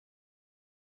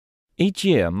Each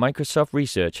year, Microsoft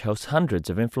Research hosts hundreds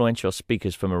of influential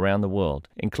speakers from around the world,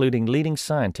 including leading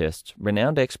scientists,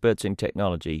 renowned experts in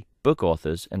technology, book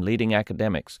authors, and leading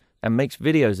academics, and makes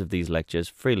videos of these lectures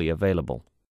freely available.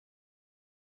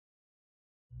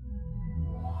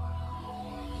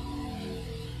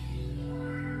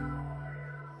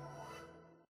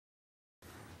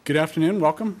 Good afternoon,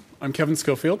 welcome. I'm Kevin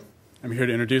Schofield. I'm here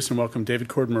to introduce and welcome David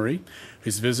Cord-Murray,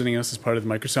 who's visiting us as part of the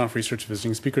Microsoft Research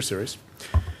Visiting Speaker Series.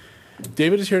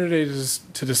 David is here today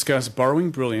to discuss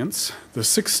Borrowing Brilliance, the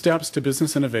 6 steps to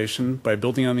business innovation by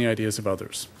building on the ideas of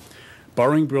others.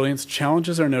 Borrowing Brilliance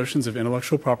challenges our notions of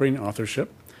intellectual property and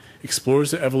authorship, explores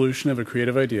the evolution of a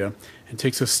creative idea, and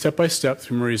takes us step by step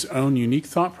through Murray's own unique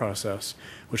thought process,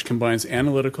 which combines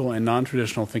analytical and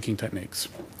non-traditional thinking techniques.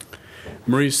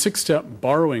 Murray's 6-step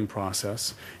borrowing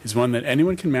process is one that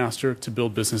anyone can master to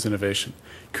build business innovation.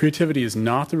 Creativity is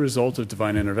not the result of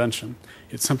divine intervention.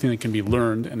 It's something that can be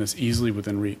learned and is easily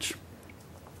within reach.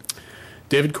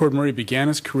 David Cord-Murray began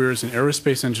his career as an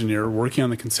aerospace engineer working on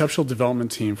the conceptual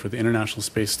development team for the International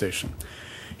Space Station.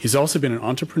 He's also been an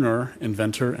entrepreneur,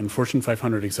 inventor, and Fortune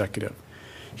 500 executive.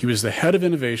 He was the head of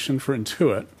innovation for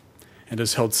Intuit and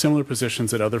has held similar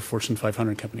positions at other Fortune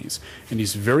 500 companies. And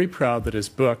he's very proud that his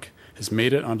book has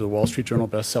made it onto the Wall Street Journal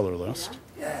bestseller list.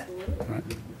 All right.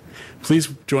 Please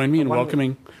join me in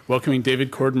welcoming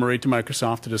David Cord-Murray to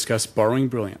Microsoft to discuss Borrowing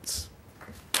Brilliance.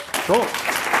 Cool.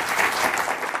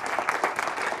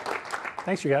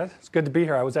 Thanks, you guys. It's good to be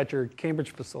here. I was at your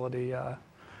Cambridge facility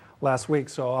last week,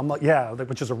 so I'm like, yeah,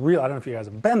 which is a real, I don't know if you guys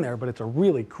have been there, but it's a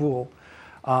really cool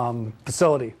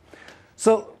facility.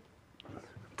 So,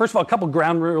 first of all, a couple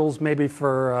ground rules maybe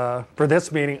for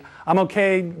this meeting. I'm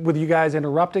okay with you guys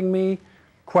interrupting me,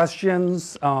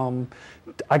 questions.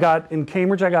 In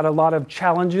Cambridge, I got a lot of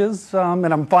challenges, and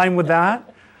I'm fine with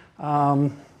that. I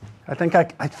think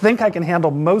I can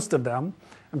handle most of them.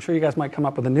 I'm sure you guys might come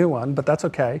up with a new one, but that's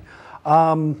okay.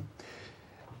 Let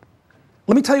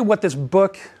me tell you what this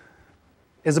book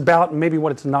is about and maybe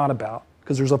what it's not about,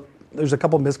 because there's a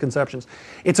couple of misconceptions.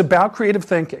 It's about creative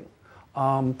thinking.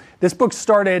 This book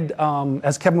started,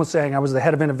 as Kevin was saying, I was the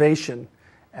head of innovation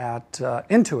at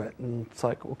Intuit, and it's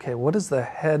like, okay, what is the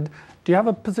head? Do you have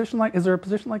a position is there a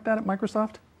position like that at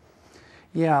Microsoft?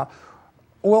 Yeah.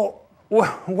 Well,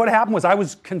 what happened was I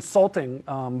was consulting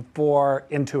for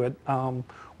Intuit,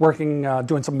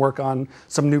 doing some work on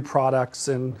some new products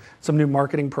and some new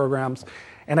marketing programs,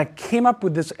 and I came up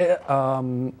with this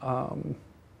kind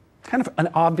of an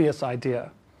obvious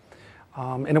idea.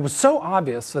 And it was so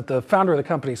obvious that the founder of the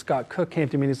company, Scott Cook, came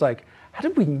to me and he's like, how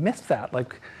did we miss that?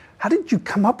 Like, how did you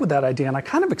come up with that idea? And I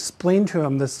kind of explained to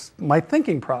him my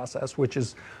thinking process, which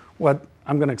is what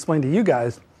I'm going to explain to you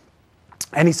guys.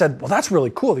 And he said, well, that's really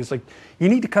cool. He's like, you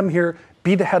need to come here,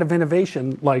 be the head of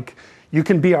innovation. Like, you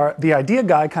can be the idea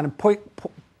guy, kind of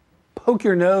poke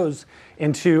your nose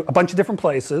into a bunch of different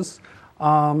places,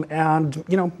 and,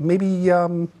 you know, maybe,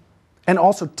 and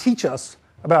also teach us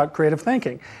about creative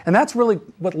thinking. And that's really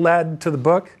what led to the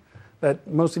book that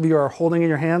most of you are holding in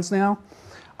your hands now.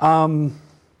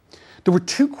 There were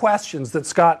 2 questions that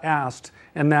Scott asked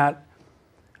and that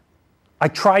I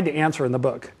tried to answer in the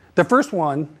book. The first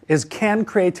one is, can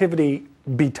creativity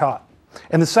be taught?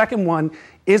 And the second one,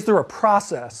 is there a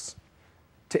process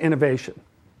to innovation?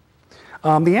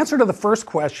 The answer to the first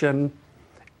question,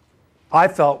 I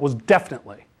felt, was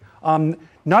definitely.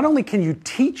 Not only can you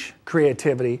teach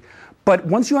creativity, but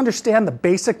once you understand the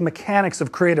basic mechanics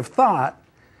of creative thought,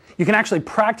 you can actually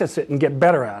practice it and get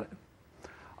better at it.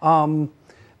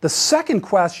 The second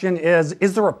question is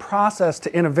there a process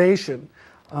to innovation?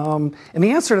 And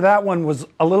the answer to that one was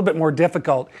a little bit more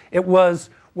difficult. It was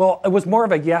more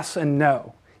of a yes and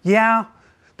no. Yeah,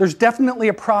 there's definitely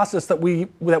a process that we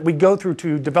go through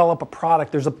to develop a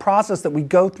product. There's a process that we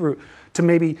go through to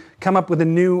maybe come up with a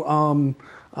new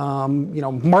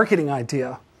marketing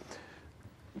idea.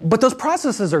 But those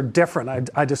processes are different,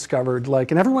 I discovered.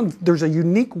 And there's a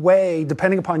unique way,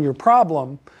 depending upon your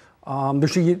problem,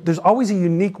 there's always a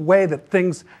unique way that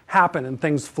things happen and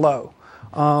things flow.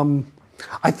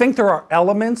 I think there are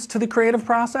elements to the creative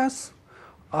process.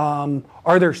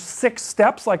 Are there 6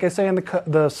 steps, like I say in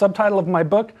the subtitle of my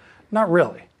book? Not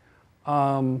really.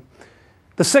 The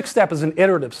 6th step is an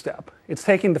iterative step. It's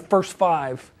taking the first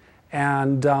 5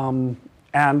 and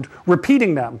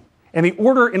repeating them. And the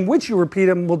order in which you repeat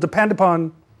them will depend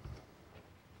upon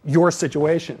your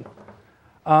situation.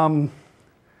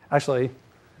 Actually,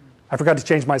 I forgot to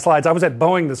change my slides. I was at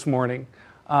Boeing this morning,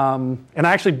 and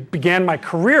I actually began my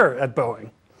career at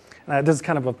Boeing. This is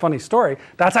kind of a funny story.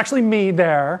 That's actually me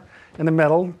there in the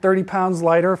middle, 30 pounds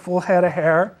lighter, full head of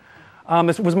hair.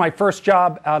 This was my first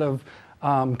job out of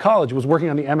college was working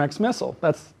on the MX missile.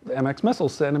 That's the MX missile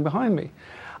sitting behind me.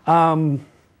 So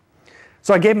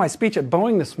I gave my speech at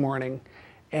Boeing this morning,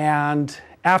 and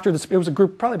after it was a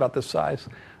group probably about this size.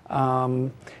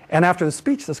 And after the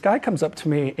speech, this guy comes up to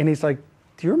me and he's like,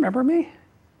 "Do you remember me?"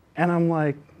 And I'm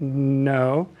like,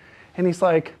 "No." And he's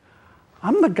like,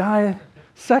 "I'm the guy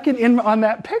second in on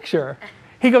that picture."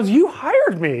 He goes, "You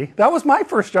hired me. That was my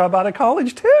first job out of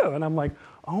college too." And I'm like,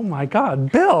 "Oh my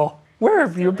God, Bill, where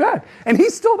have you been?" And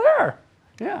he's still there.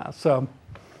 Yeah, so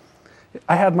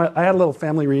I had a little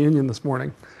family reunion this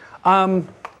morning. So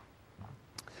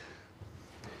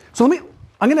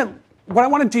what I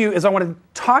want to do is I want to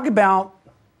talk about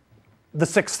the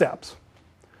 6 steps.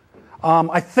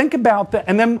 I think about that,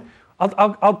 and then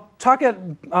I'll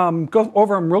go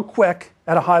over them real quick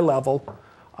at a high level,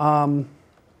 and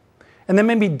then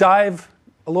maybe dive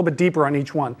a little bit deeper on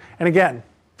each one. And again,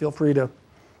 feel free to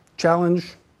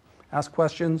challenge, ask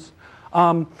questions.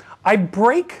 I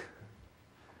break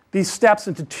these steps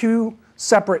into 2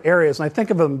 separate areas, and I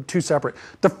think of them 2 separate.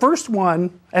 The first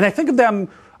one, and I think of them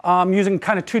using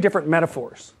kind of 2 different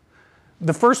metaphors.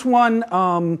 The first one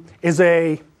is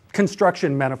a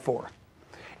construction metaphor.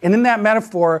 And in that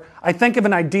metaphor, I think of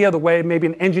an idea the way maybe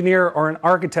an engineer or an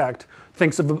architect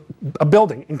thinks of a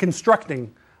building and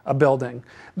constructing a building.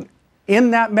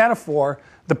 In that metaphor,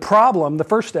 the problem, the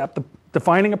first step,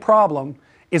 defining a problem,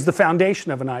 is the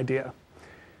foundation of an idea.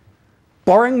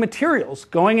 Borrowing materials,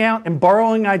 going out and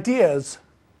borrowing ideas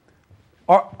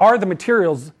are the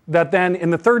materials that then in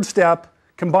the third step,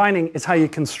 combining is how you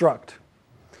construct.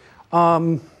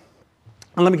 And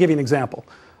let me give you an example.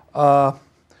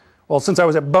 Well, since I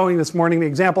was at Boeing this morning, the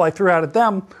example I threw out at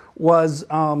them was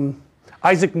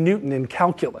Isaac Newton in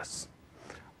calculus.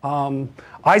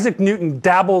 Isaac Newton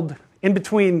dabbled in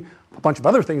between a bunch of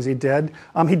other things he did.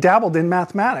 He dabbled in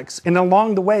mathematics, and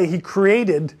along the way, he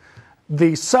created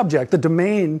the subject, the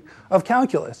domain of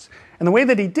calculus. And the way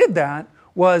that he did that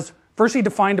was, first he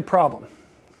defined a problem.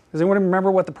 Does anyone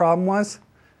remember what the problem was?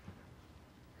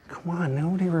 Come on,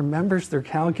 nobody remembers their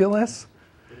calculus?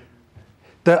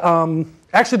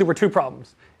 Actually, there were 2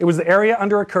 problems. It was the area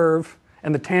under a curve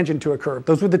and the tangent to a curve.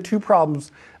 Those were the 2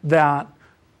 problems that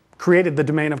created the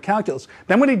domain of calculus.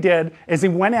 Then what he did is he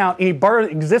went out and he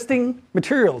borrowed existing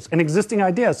materials and existing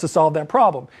ideas to solve that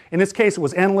problem. In this case, it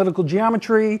was analytical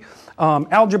geometry,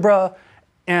 algebra,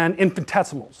 and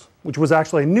infinitesimals, which was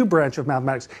actually a new branch of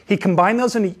mathematics. He combined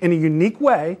those in a unique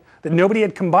way that nobody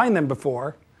had combined them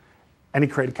before, and he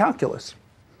created calculus.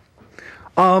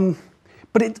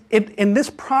 But in this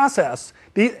process,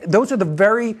 those are the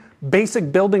very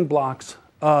basic building blocks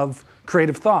of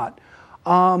creative thought.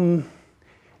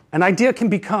 An idea can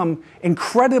become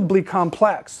incredibly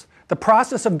complex. The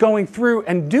process of going through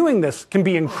and doing this can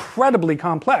be incredibly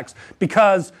complex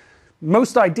because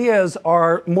most ideas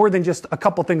are more than just a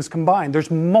couple things combined.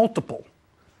 There's multiple,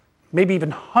 maybe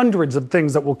even hundreds of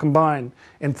things that will combine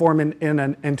and form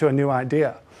into a new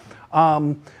idea.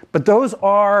 But those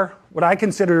are what I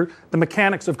consider the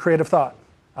mechanics of creative thought.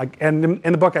 And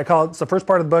in the book, it's the first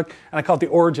part of the book, and I call it the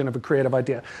origin of a creative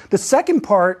idea. The second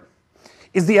part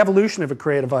is the evolution of a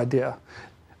creative idea.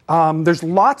 There's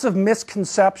lots of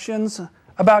misconceptions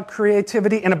about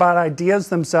creativity and about ideas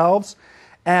themselves.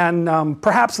 And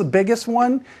perhaps the biggest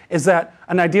one is that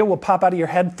an idea will pop out of your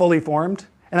head fully formed.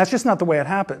 And that's just not the way it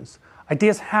happens.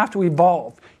 Ideas have to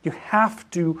evolve. You have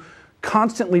to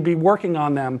constantly be working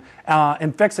on them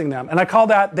and fixing them. And I call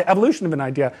that the evolution of an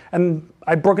idea. And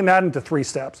I've broken that into 3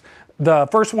 steps. The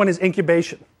first one is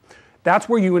incubation. That's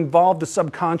where you involve the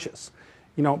subconscious.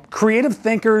 Creative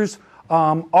thinkers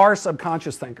are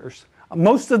subconscious thinkers.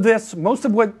 Most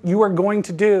of what you are going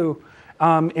to do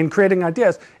in creating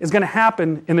ideas is going to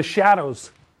happen in the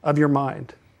shadows of your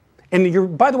mind.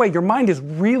 And by the way, your mind is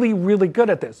really, really good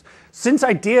at this. Since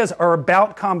ideas are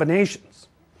about combinations,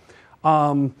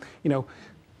 a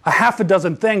half a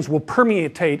dozen things will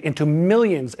permeate into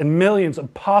millions and millions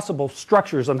of possible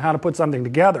structures on how to put something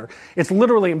together. It's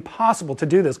literally impossible to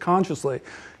do this consciously.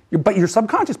 But your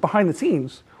subconscious behind the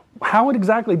scenes, how it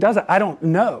exactly does it, I don't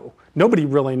know. Nobody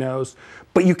really knows.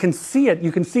 But you can see it.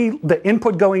 You can see the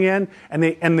input going in and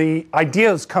the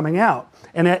ideas coming out.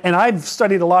 And I've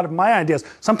studied a lot of my ideas.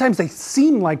 Sometimes they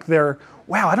seem like they're,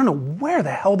 wow, I don't know where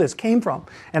the hell this came from.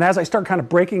 And as I start kind of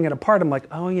breaking it apart, I'm like,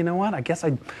 oh, you know what? I guess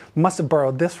I must have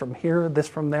borrowed this from here, this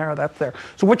from there, that's there.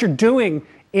 So what you're doing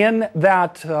in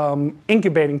that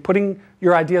incubating, putting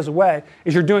your ideas away,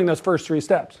 is you're doing those first 3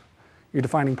 steps. You're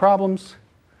defining problems,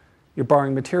 you're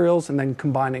borrowing materials, and then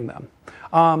combining them.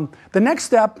 The next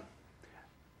step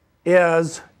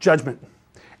is judgment.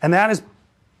 And that is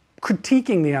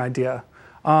critiquing the idea.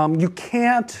 You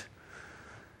can't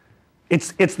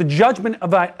it's the judgment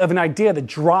of an idea that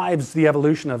drives the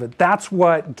evolution of it. That's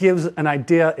what gives an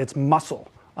idea its muscle.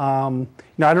 Now,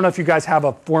 I don't know if you guys have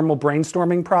a formal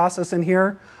brainstorming process in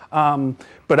here,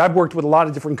 but I've worked with a lot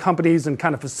of different companies and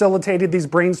kind of facilitated these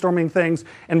brainstorming things.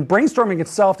 And brainstorming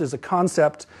itself is a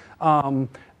concept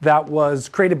that was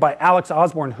created by Alex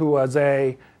Osborne, who was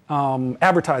a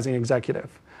advertising executive.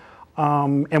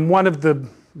 And one of the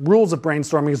rules of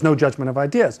brainstorming is no judgment of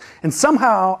ideas. And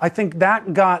somehow, I think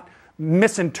that got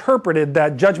misinterpreted,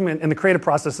 that judgment in the creative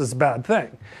process is a bad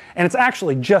thing. And it's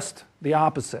actually just the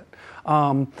opposite.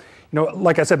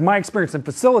 Like I said, my experience in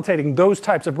facilitating those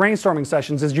types of brainstorming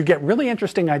sessions is you get really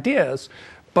interesting ideas,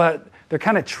 but they're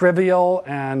kind of trivial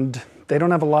and they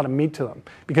don't have a lot of meat to them.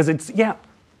 Because it's, yeah.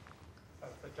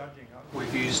 For judging,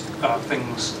 we've used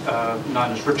things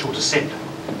known as ritual descent.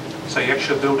 So you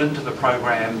actually build into the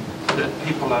program that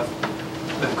people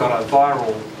they've got a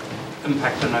viral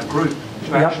impact in a group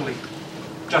to actually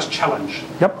just challenge.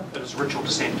 Yep. It is ritual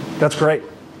descent. That's great.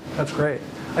 That's great.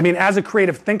 I mean, as a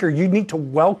creative thinker, you need to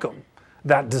welcome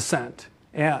that dissent.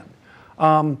 And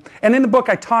in the book,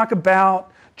 I talk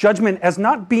about judgment as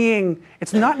not being,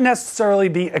 it's not necessarily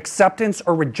the acceptance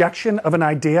or rejection of an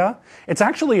idea. It's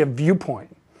actually a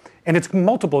viewpoint. And it's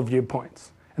multiple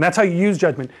viewpoints. And that's how you use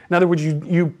judgment. In other words,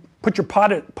 you put your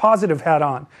positive hat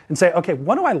on and say, okay,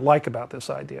 what do I like about this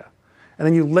idea? And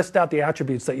then you list out the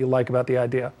attributes that you like about the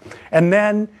idea. And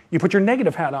then you put your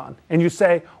negative hat on and you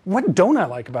say, what don't I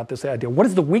like about this idea? What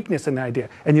is the weakness in the idea?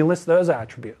 And you list those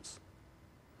attributes.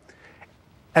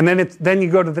 And then you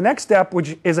go to the next step,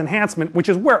 which is enhancement, which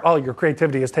is where all your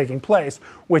creativity is taking place,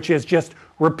 which is just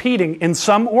repeating in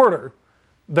some order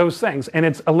those things. And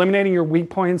it's eliminating your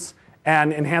weak points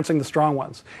and enhancing the strong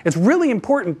ones. It's really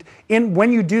important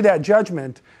when you do that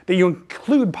judgment that you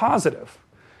include positive.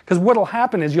 Because what will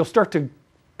happen is you'll start to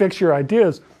fix your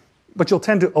ideas, but you'll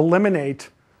tend to eliminate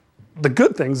the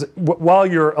good things while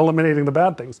you're eliminating the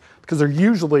bad things, because they're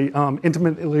usually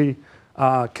intimately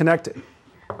connected.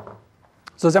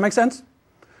 So does that make sense?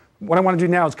 What I want to do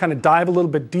now is kind of dive a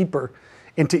little bit deeper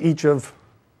into each of...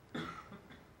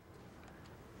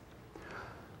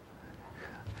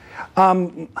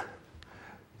 I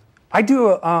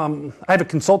have a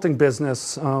consulting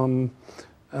business,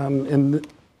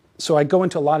 so I go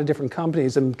into a lot of different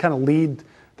companies and kind of lead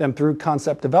them through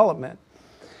concept development.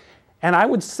 And I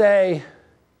would say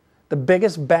the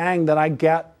biggest bang that I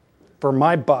get for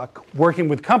my buck working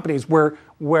with companies where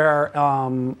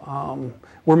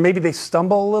maybe they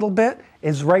stumble a little bit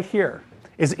is right here,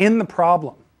 is in the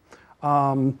problem.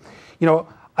 I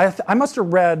must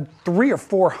have read 300 or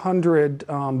 400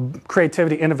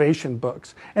 creativity innovation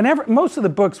books, and most of the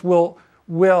books will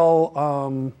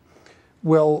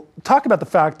talk about the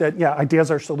fact that ideas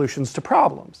are solutions to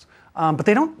problems, but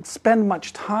they don't spend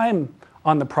much time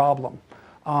on the problem,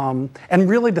 and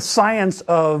really the science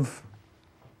of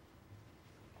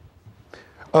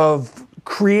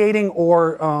creating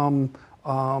or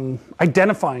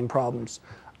identifying problems.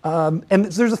 And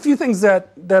there's a few things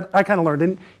that I kind of learned,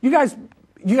 and you guys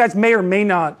may or may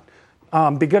not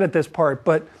be good at this part,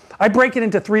 but I break it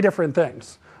into 3 different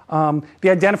things. The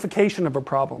identification of a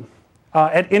problem.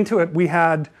 At Intuit, we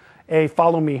had a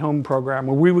Follow Me Home program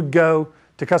where we would go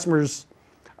to customers'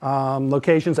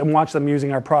 locations and watch them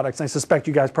using our products. And I suspect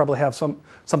you guys probably have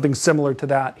something similar to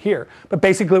that here. But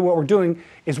basically what we're doing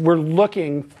is we're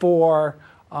looking for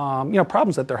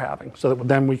problems that they're having so that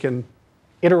then we can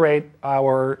iterate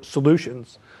our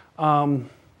solutions.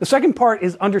 The second part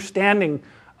is understanding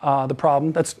the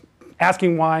problem. That's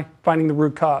asking why, finding the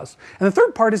root cause. And the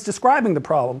third part is describing the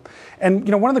problem. And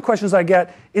one of the questions I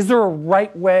get, is there a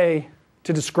right way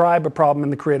to describe a problem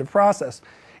in the creative process?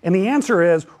 And the answer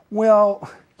is, well,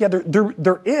 yeah,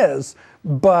 there is,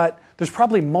 but there's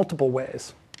probably multiple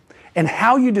ways. And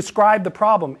how you describe the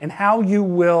problem and how you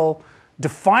will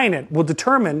define it will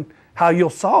determine how you'll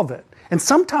solve it. And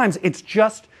sometimes it's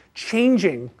just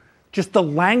changing just the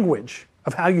language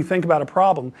of how you think about a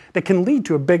problem that can lead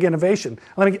to a big innovation.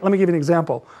 Let me give you an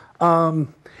example. In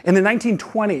the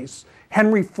 1920s,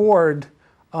 Henry Ford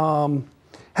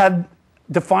had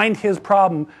defined his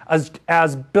problem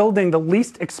as building the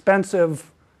least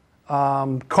expensive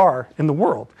car in the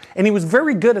world. And he was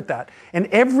very good at that. And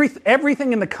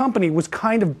everything in the company was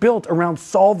kind of built around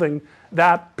solving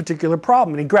that particular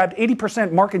problem. And he grabbed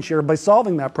 80% market share by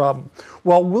solving that problem.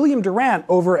 While William Durant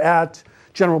over at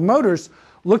General Motors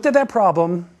looked at that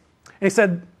problem and he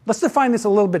said, let's define this a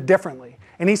little bit differently.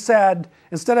 And he said,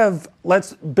 instead of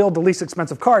let's build the least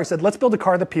expensive car, he said, let's build a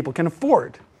car that people can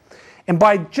afford. And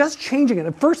by just changing it,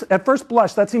 at first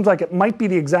blush, that seems like it might be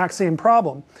the exact same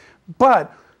problem.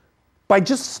 But by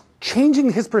just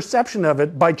changing his perception of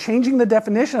it by changing the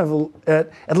definition of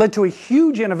it, it led to a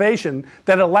huge innovation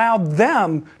that allowed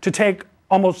them to take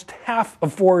almost half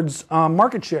of Ford's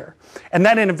market share. And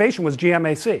that innovation was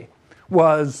GMAC,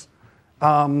 was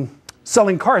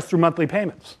selling cars through monthly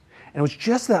payments. And it was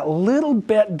just that little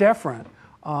bit different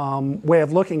way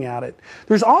of looking at it.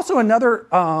 There's also another,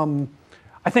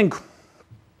 I think,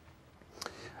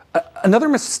 another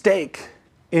mistake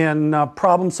in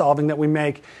problem solving that we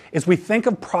make is we think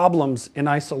of problems in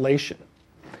isolation,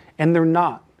 and they're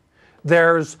not.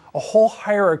 There's a whole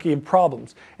hierarchy of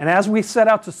problems, and as we set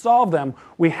out to solve them,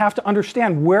 we have to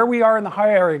understand where we are in the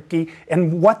hierarchy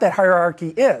and what that hierarchy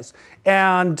is,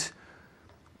 and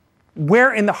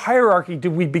where in the hierarchy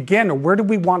do we begin, or where do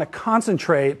we want to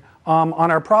concentrate on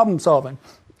our problem solving.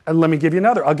 And let me give you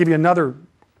another. I'll give you another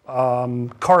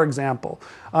car example.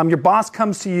 Your boss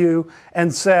comes to you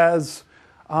and says,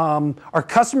 our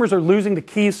customers are losing the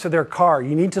keys to their car.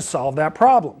 You need to solve that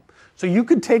problem. So you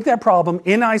could take that problem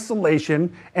in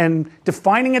isolation, and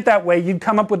defining it that way, you'd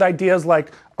come up with ideas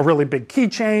like a really big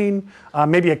keychain,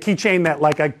 maybe a keychain that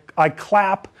like I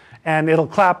clap and it'll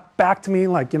clap back to me,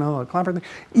 like, you know, a clapper thing.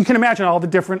 You can imagine all the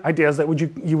different ideas that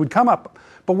you would come up.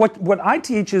 But what I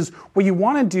teach is what you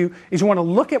want to do is you want to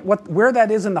look at where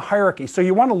that is in the hierarchy. So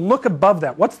you want to look above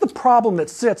that. What's the problem that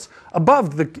sits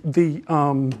above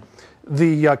the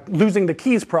losing the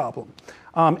keys problem?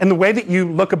 And the way that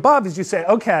you look above is you say,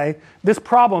 okay, this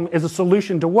problem is a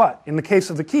solution to what? In the case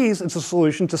of the keys, it's a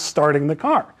solution to starting the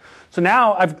car. So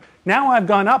now I've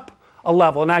gone up a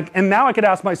level, and now I could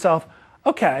ask myself,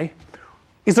 okay,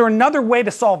 is there another way to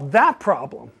solve that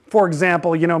problem? For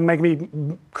example, you know, maybe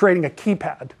creating a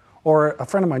keypad. Or a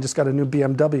friend of mine just got a new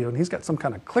BMW, and he's got some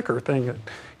kind of clicker thing that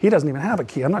he doesn't even have a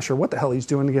key. I'm not sure what the hell he's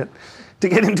doing to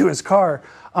get into his car.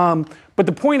 But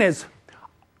the point is,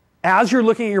 as you're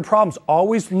looking at your problems,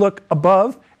 always look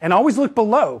above and always look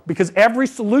below, because every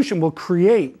solution will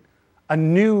create a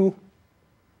new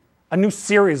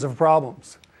series of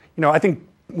problems. You know, I think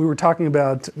we were talking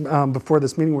about, before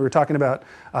this meeting, we were talking about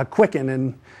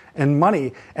Quicken and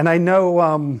money. And I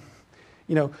know,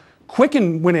 you know,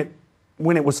 Quicken, when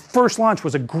it was first launched,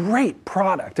 was a great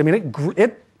product. I mean,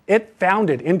 it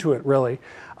founded into it, really.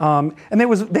 And they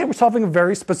were solving a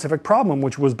very specific problem,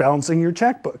 which was balancing your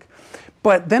checkbook.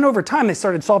 But then over time, they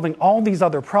started solving all these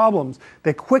other problems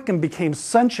that Quicken became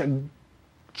such a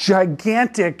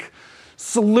gigantic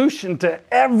solution to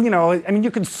every, you know, I mean, you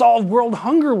could solve world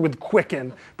hunger with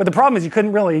Quicken. But the problem is you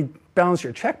couldn't really balance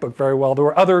your checkbook very well. There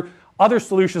were other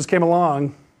solutions came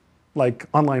along, like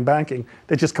online banking,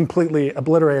 that just completely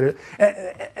obliterated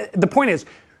it. The point is,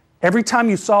 every time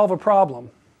you solve a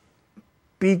problem,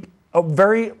 be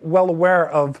very well aware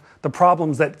of the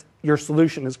problems that your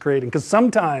solution is creating. Because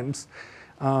sometimes,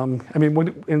 I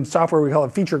mean, in software we call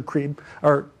it feature creep,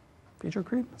 or feature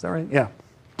creep, is that right? Yeah.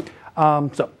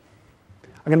 So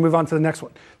I'm going to move on to the next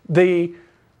one. The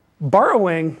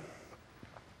borrowing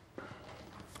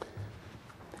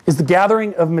is the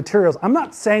gathering of materials. I'm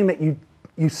not saying that you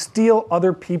steal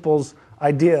other people's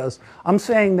ideas. I'm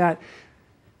saying that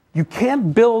you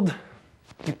can't build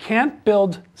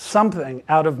something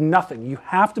out of nothing. You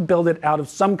have to build it out of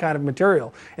some kind of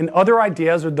material. And other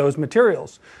ideas are those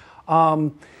materials.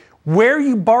 Where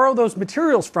you borrow those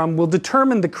materials from will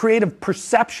determine the creative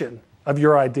perception of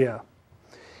your idea.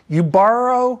 You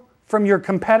borrow from your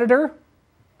competitor,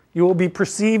 you will be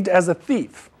perceived as a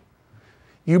thief.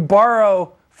 You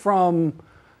borrow from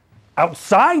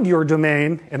outside your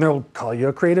domain, and they'll call you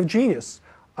a creative genius.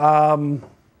 John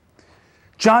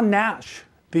Nash,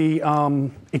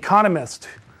 the economist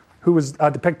who was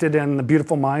depicted in The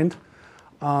Beautiful Mind,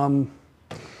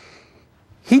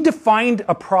 he defined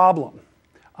a problem.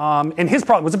 And his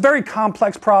problem was a very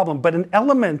complex problem, but an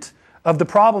element of the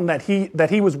problem that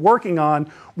he was working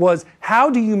on was, how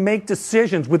do you make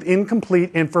decisions with incomplete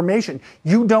information?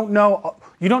 You don't know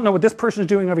what this person is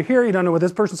doing over here, you don't know what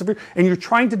this person's over here, and you're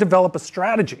trying to develop a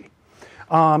strategy.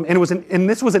 And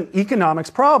this was an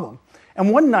economics problem.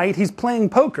 And one night he's playing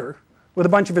poker with a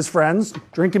bunch of his friends,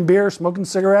 drinking beer, smoking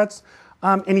cigarettes,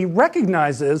 and he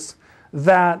recognizes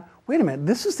that, wait a minute,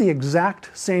 this is the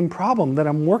exact same problem that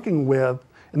I'm working with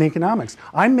in the economics.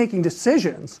 I'm making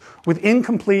decisions with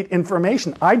incomplete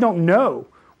information. I don't know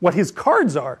what his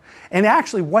cards are. And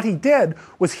actually what he did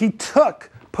was he took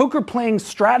poker playing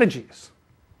strategies,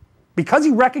 because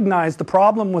he recognized the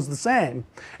problem was the same,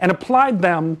 and applied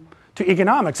them to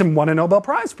economics and won a Nobel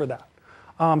Prize for that.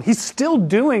 He's still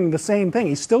doing the same thing.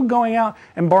 He's still going out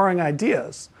and borrowing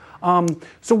ideas.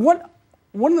 So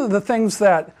one of the things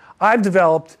that I've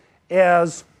developed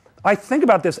is, I think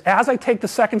about this as I take the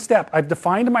second step. I've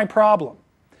defined my problem.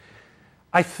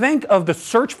 I think of the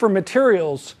search for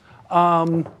materials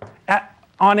on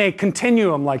a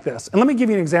continuum like this. And let me give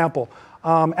you an example.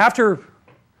 After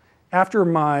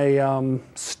my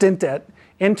stint at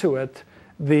Intuit,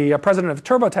 the president of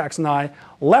TurboTax and I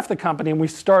left the company, and we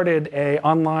started an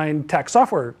online tax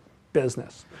software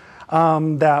business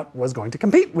that was going to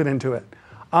compete with Intuit.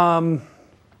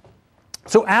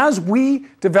 So as we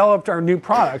developed our new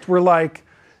product, we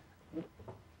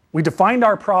defined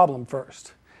our problem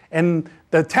first. And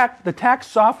the tax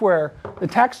software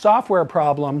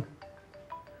problem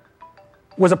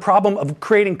was a problem of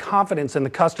creating confidence in the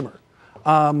customer.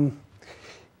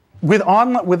 With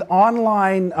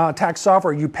online tax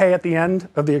software, you pay at the end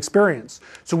of the experience.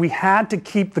 So we had to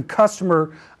keep the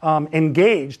customer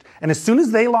engaged. And as soon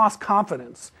as they lost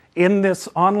confidence in this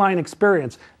online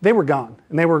experience, they were gone.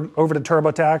 And they were over to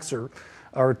TurboTax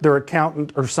or their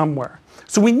accountant or somewhere.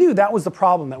 So we knew that was the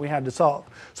problem that we had to solve.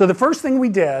 So the first thing we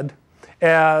did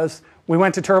is we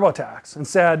went to TurboTax and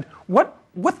said, what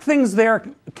things there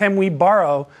can we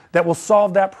borrow that will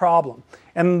solve that problem?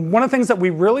 And one of the things that we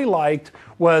really liked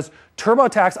was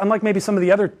TurboTax, unlike maybe some of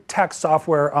the other tax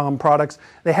software products,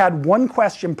 they had one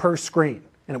question per screen.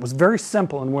 And it was very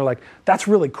simple, and we're like, that's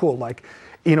really cool. Like,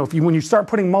 you know, when you start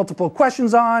putting multiple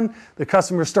questions on, the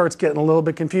customer starts getting a little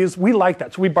bit confused. We liked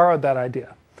that, so we borrowed that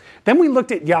idea. Then we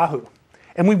looked at Yahoo,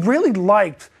 and we really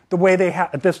liked the way they had,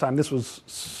 at this time, this was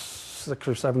 6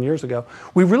 or 7 years ago,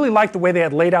 we really liked the way they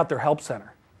had laid out their help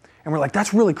center. And we're like,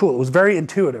 that's really cool. It was very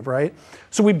intuitive, right?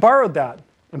 So we borrowed that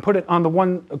and put it on the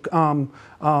one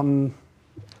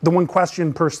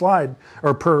question per slide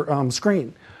or per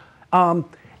screen.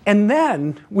 And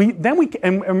then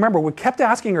and remember, we kept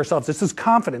asking ourselves, this is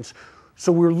confidence.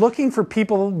 So we're looking for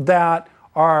people that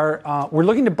are, we're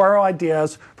looking to borrow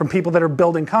ideas from people that are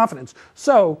building confidence.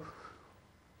 So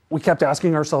we kept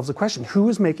asking ourselves the question, who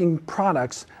is making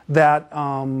products that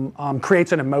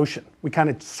creates an emotion? We kind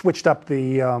of switched up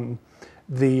the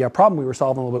problem we were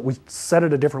solving a little bit. We said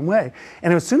it a different way.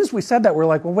 And as soon as we said that, we're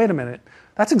like, well, wait a minute.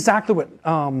 That's exactly what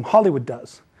Hollywood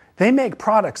does. They make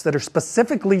products that are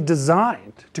specifically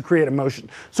designed to create emotion.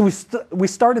 So we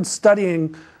started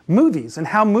studying movies and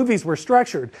how movies were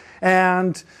structured.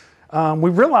 And we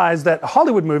realized that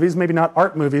Hollywood movies, maybe not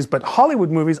art movies, but Hollywood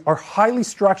movies are highly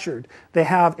structured.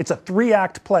 It's a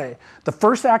 3-act play. The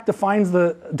first act defines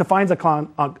a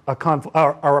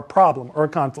problem or a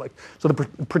conflict. So the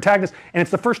protagonist, and it's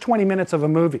the first 20 minutes of a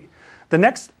movie. The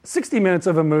next 60 minutes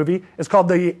of a movie is called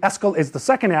the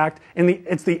second act, and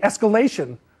it's the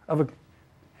escalation of a.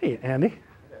 Hey, Andy,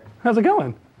 how's it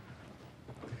going?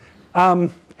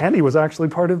 Andy was actually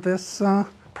part of this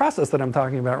process that I'm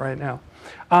talking about right now.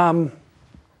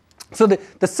 So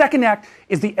the second act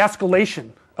is the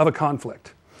escalation of a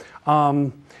conflict.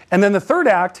 And then the third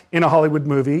act in a Hollywood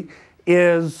movie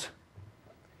is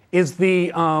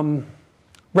the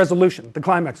resolution, the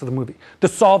climax of the movie, the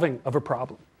solving of a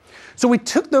problem. So we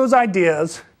took those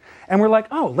ideas and we're like,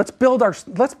 oh, let's build our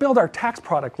tax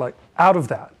product out of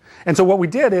that. And so what we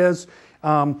did is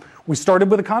we started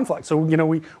with a conflict. So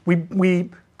we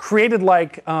created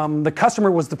the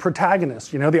customer was the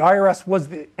protagonist, the IRS was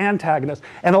the antagonist,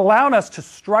 and allowed us to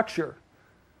structure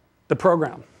the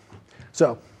program.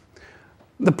 So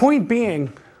the point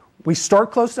being, we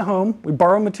start close to home, we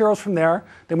borrow materials from there,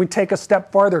 then we take a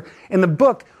step farther. In the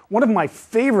book, one of my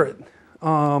favorite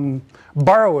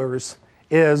borrowers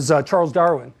is Charles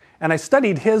Darwin, and I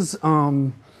studied his.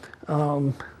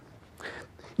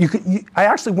 I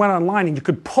actually went online and you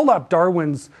could pull up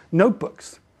Darwin's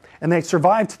notebooks. And they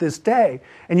survive to this day.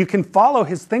 And you can follow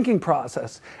his thinking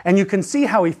process. And you can see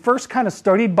how he first kind of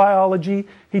studied biology.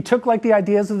 He took the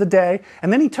ideas of the day.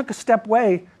 And then he took a step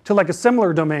way to a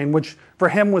similar domain, which for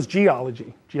him was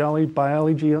geology. Geology,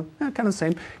 biology, kind of the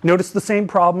same. Noticed the same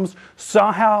problems.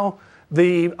 Saw how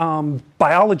the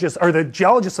biologists, or the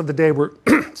geologists of the day were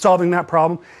solving that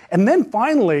problem. And then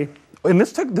finally, and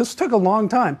this took a long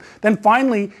time, then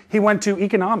finally he went to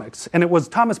economics. And it was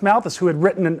Thomas Malthus who had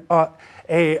written a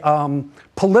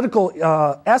political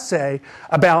essay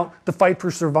about the fight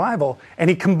for survival, and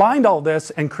he combined all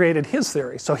this and created his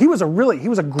theory. So he goes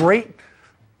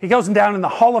down in the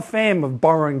Hall of Fame of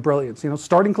borrowing brilliance.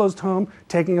 Starting close to home,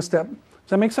 taking a step. Does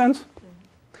that make sense?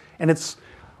 And so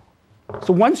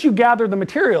once you gather the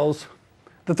materials,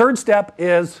 the third step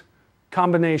is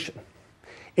combination.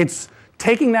 It's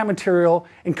taking that material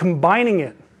and combining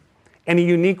it in a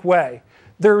unique way.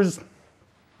 There's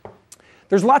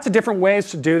lots of different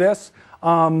ways to do this.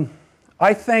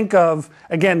 I think of,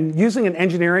 again, using an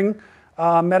engineering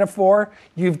metaphor,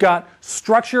 you've got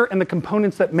structure and the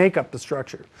components that make up the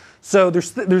structure. So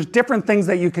there's different things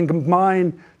that you can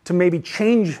combine to maybe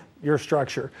change your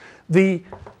structure. The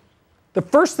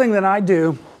first thing that I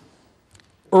do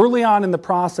early on in the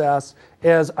process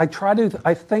is I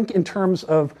think in terms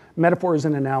of metaphors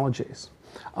and analogies.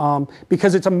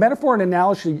 Because it's a metaphor and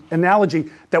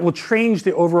analogy that will change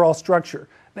the overall structure.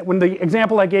 When the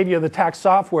example I gave you of the tax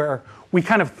software, we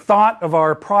kind of thought of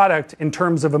our product in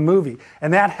terms of a movie,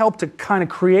 and that helped to kind of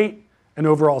create an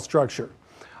overall structure.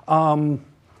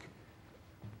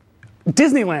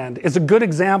 Disneyland is a good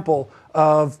example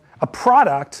of a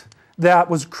product that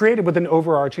was created with an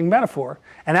overarching metaphor.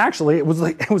 And actually, it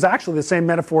was actually the same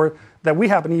metaphor that we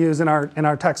happen to use in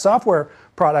our tax software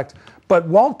product. But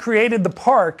Walt created the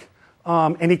park,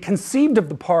 and he conceived of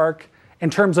the park in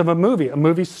terms of a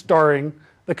movie starring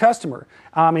the customer.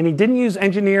 And he didn't use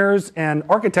engineers and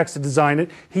architects to design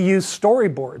it. He used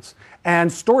storyboards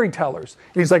and storytellers.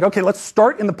 And he's like, okay, let's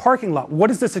start in the parking lot. What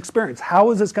is this experience?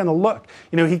 How is this going to look?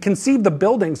 You know, he conceived the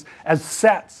buildings as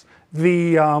sets,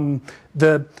 the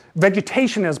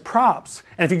vegetation as props.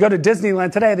 And if you go to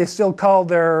Disneyland today, they still call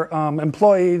their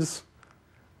employees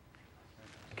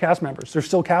cast members. They're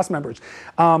still cast members.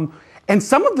 And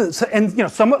some of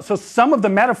the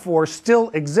metaphors still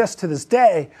exist to this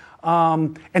day.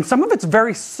 And some of it's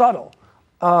very subtle.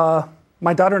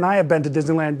 My daughter and I have been to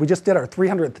Disneyland. We just did our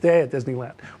 300th day at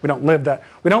Disneyland. We don't live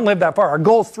that far. Our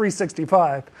goal is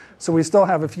 365, so we still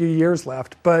have a few years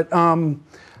left. But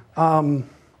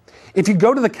if you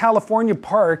go to the California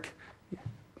park,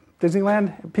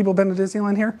 Disneyland, people been to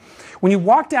Disneyland here? When you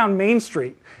walk down Main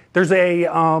Street, there's a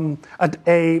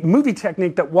movie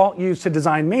technique that Walt used to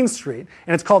design Main Street,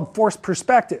 and it's called forced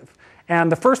perspective.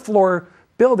 And the first floor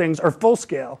buildings are full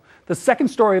scale. The second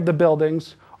story of the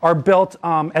buildings are built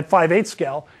at 5/8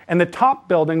 scale, and the top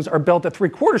buildings are built at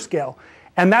 3/4 scale.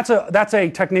 And that's a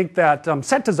technique that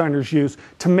set designers use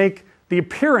to make the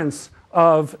appearance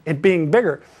of it being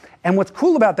bigger. And what's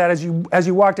cool about that as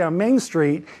you walk down Main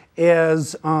Street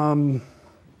is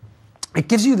it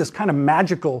gives you this kind of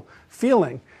magical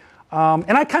feeling.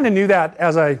 And I kind of knew that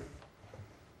as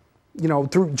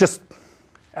through just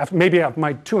maybe after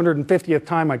my 250th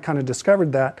time, I kind of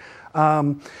discovered that.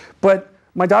 But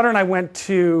my daughter and I went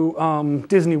to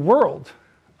Disney World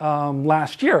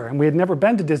last year, and we had never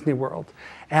been to Disney World.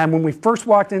 And when we first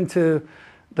walked into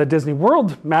the Disney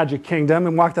World Magic Kingdom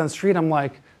and walked down the street, I'm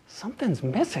like, something's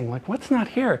missing. Like, what's not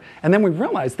here? And then we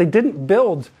realized they didn't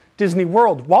build Disney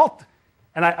World. Walt,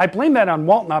 and I blame that on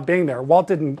Walt not being there. Walt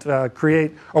didn't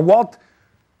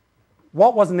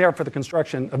Walt wasn't there for the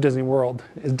construction of Disney World.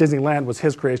 Disneyland was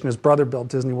his creation. His brother built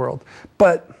Disney World.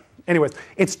 But anyways,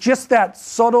 it's just that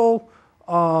subtle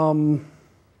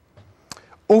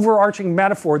overarching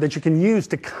metaphor that you can use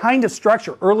to kind of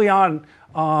structure early on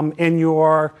in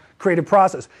your creative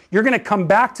process. You're going to come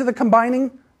back to the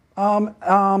combining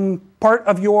part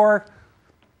of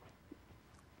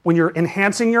when you're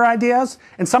enhancing your ideas,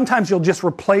 and sometimes you'll just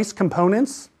replace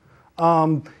components.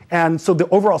 And so the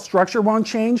overall structure won't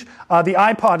change. The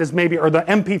iPod is or the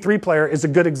MP3 player is a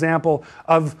good example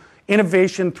of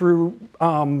innovation through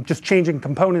just changing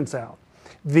components out.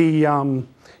 They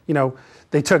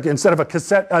took, instead of a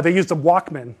cassette, they used a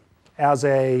Walkman as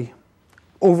a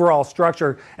overall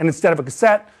structure, and instead of a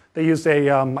cassette, they used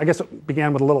I guess it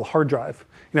began with a little hard drive.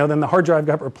 Then the hard drive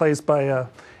got replaced by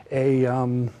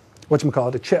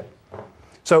a chip.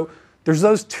 So there's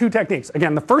those two techniques.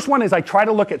 Again, the first one is I try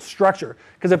to look at structure,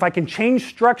 because if I can change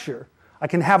structure, I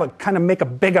can kind of make a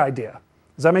big idea.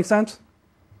 Does that make sense?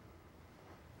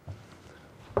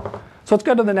 So let's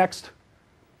go to the next,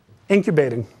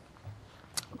 incubating.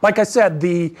 Like I said,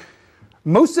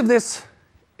 most of this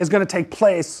is going to take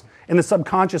place in the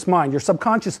subconscious mind. Your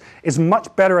subconscious is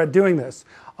much better at doing this.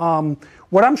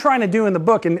 What I'm trying to do in the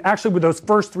book, and actually with those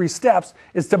first 3 steps,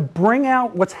 is to bring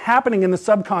out what's happening in the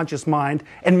subconscious mind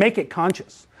and make it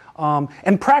conscious.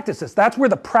 And practice this. That's where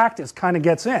the practice kind of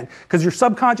gets in, because your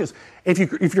subconscious, if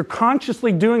you're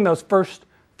consciously doing those first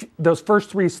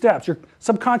 3 steps, your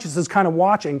subconscious is kind of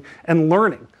watching and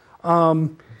learning.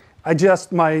 I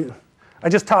just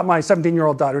taught my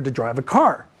 17-year-old daughter to drive a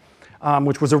car,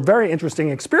 which was a very interesting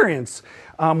experience.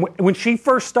 When she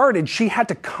first started, she had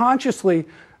to consciously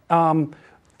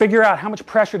figure out how much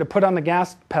pressure to put on the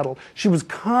gas pedal. She was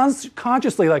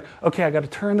consciously like, okay, I got to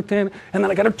turn it in, and then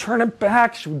I got to turn it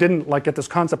back. She didn't get this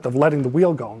concept of letting the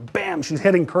wheel go. And bam, she's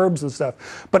hitting curbs and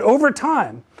stuff. But over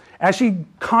time, as she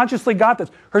consciously got this,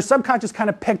 her subconscious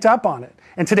kind of picked up on it.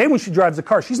 And today when she drives the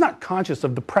car, she's not conscious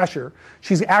of the pressure.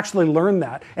 She's actually learned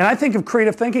that. And I think of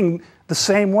creative thinking the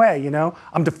same way,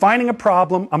 I'm defining a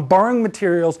problem, I'm borrowing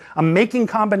materials, I'm making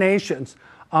combinations.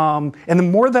 And the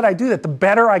more that I do that, the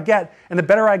better I get, and the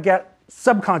better I get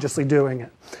subconsciously doing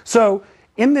it. So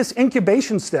in this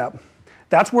incubation step,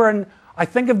 that's where I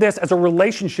think of this as a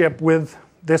relationship with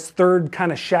this third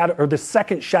kind of shadow, or this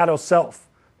second shadow self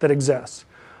that exists.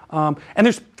 And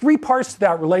there's three parts to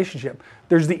that relationship.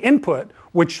 There's the input,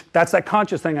 which that's that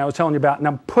conscious thing I was telling you about, and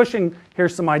I'm pushing,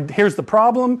 here's the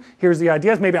problem, here's the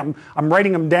ideas, maybe I'm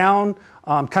writing them down,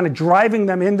 kind of driving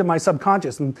them into my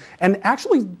subconscious, and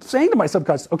actually saying to my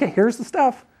subconscious, okay, here's the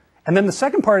stuff. And then the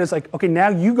second part is like, okay, now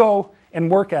you go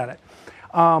and work at it.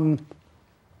 And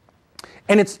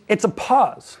it's a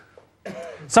pause.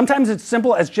 Sometimes it's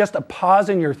simple as just a pause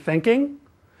in your thinking.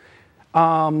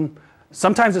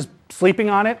 Sometimes it's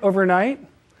sleeping on it overnight.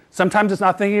 Sometimes it's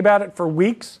not thinking about it for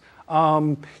weeks.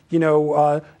 Newton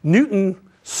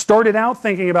started out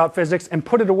thinking about physics and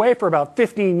put it away for about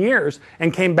 15 years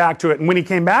and came back to it. And when he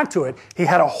came back to it, he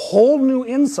had a whole new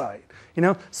insight.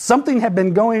 Something had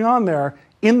been going on there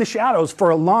in the shadows for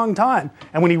a long time.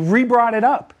 And when he re-brought it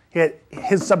up,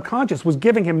 his subconscious was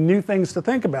giving him new things to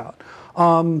think about.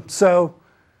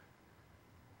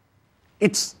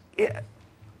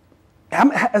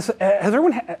 Has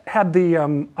everyone had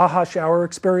the aha shower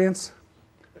experience?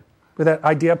 Where that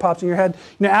idea pops in your head?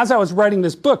 As I was writing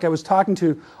this book, I was talking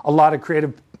to a lot of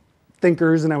creative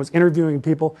thinkers and I was interviewing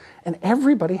people, and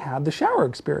everybody had the shower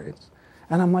experience.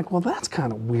 And I'm like, well, that's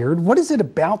kind of weird. What is it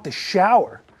about the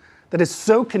shower that is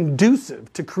so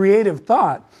conducive to creative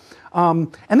thought?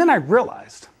 And then I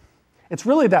realized it's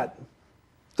really that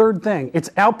third thing. It's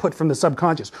output from the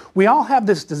subconscious. We all have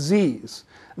this disease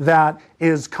that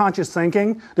is conscious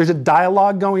thinking. There's a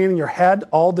dialogue going in your head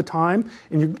all the time.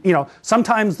 And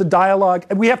sometimes the dialogue,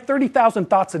 we have 30,000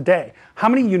 thoughts a day. How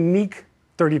many unique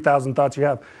 30,000 thoughts you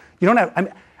have? You don't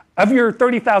have, of your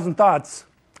 30,000 thoughts,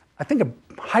 I think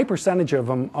a high percentage of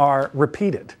them are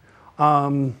repeated.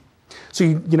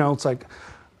 It's like,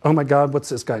 oh my God, what's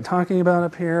this guy talking about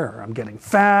up here? Or I'm getting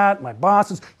fat, my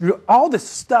bosses, all this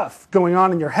stuff going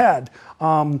on in your head.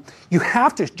 You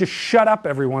have to just shut up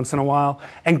every once in a while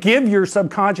and give your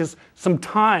subconscious some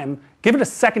time, give it a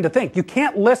second to think. You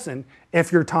can't listen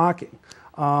if you're talking.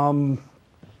 And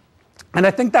I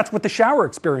think that's what the shower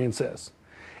experience is.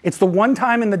 It's the one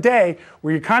time in the day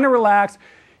where you're kind of relaxed.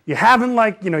 You haven't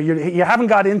you haven't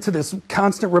got into this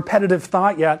constant repetitive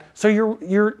thought yet, so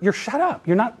you're shut up.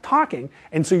 You're not talking,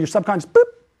 and so your subconscious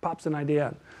pops an idea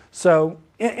in. So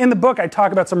in the book, I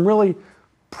talk about some really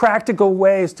practical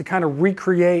ways to kind of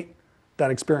recreate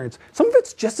that experience. Some of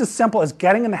it's just as simple as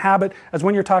getting in the habit as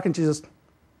when you're talking to just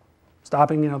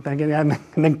stopping, thinking, and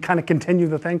then kind of continue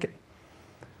the thinking.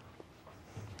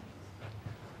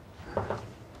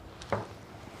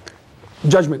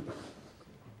 Judgment.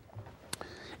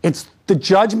 It's the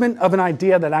judgment of an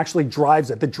idea that actually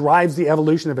drives it, that drives the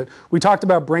evolution of it. We talked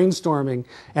about brainstorming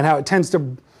and how it tends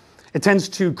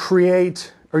to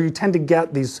create, or you tend to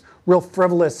get these real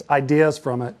frivolous ideas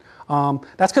from it.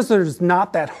 That's because there's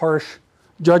not that harsh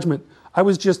judgment. I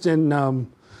was just in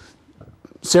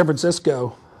San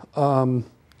Francisco, I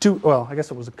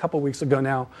guess it was a couple weeks ago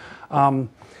now.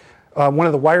 One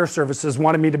of the wire services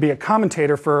wanted me to be a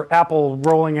commentator for Apple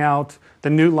rolling out the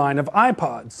new line of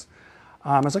iPods.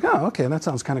 I was like, oh, okay, that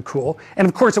sounds kind of cool. And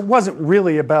of course, it wasn't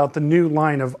really about the new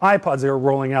line of iPods they were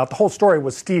rolling out. The whole story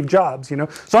was Steve Jobs, So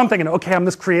I'm thinking, okay, I'm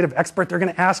this creative expert. They're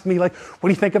going to ask me, like, what do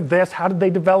you think of this? How did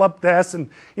they develop this? And,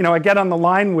 I get on the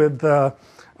line with,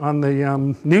 on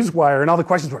the Newswire, and all the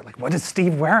questions were like, what is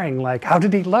Steve wearing? Like, how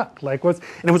did he look? And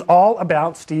it was all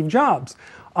about Steve Jobs.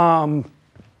 And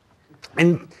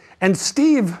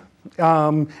Steve,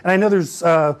 and I know there's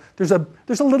a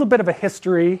little bit of a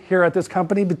history here at this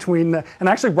company between, and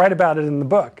I actually write about it in the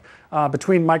book,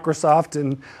 between Microsoft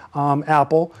and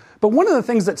Apple. But one of the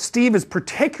things that Steve is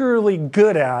particularly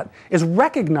good at is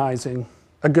recognizing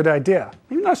a good idea.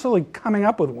 Maybe not necessarily coming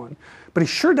up with one, but he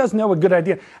sure does know a good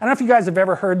idea. I don't know if you guys have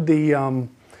ever heard the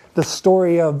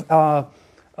story of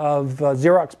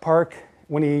Xerox PARC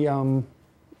when he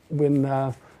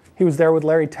was there with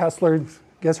Larry Tesler.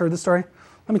 You guys heard this story?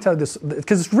 Let me tell you this,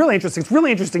 because it's really interesting. It's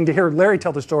really interesting to hear Larry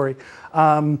tell the story.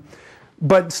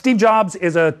 But Steve Jobs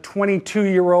is a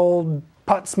 22-year-old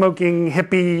pot-smoking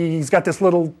hippie. He's got this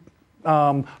little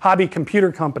hobby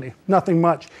computer company, nothing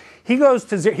much. He goes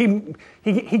to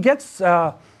he gets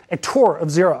a tour of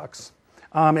Xerox,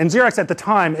 and Xerox at the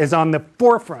time is on the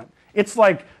forefront. It's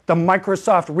like the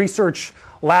Microsoft research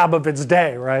lab of its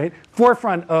day, right?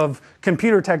 Forefront of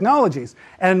computer technologies.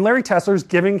 And Larry Tesler's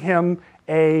giving him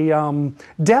a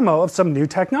demo of some new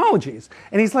technologies.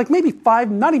 And he's like maybe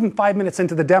not even 5 minutes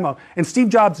into the demo. And Steve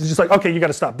Jobs is just like, okay, you got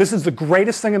to stop. This is the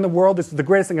greatest thing in the world. This is the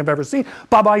greatest thing I've ever seen.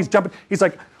 Blah, blah, he's jumping. He's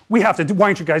like, we have to do, why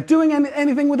aren't you guys doing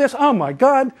anything with this? Oh my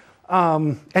God.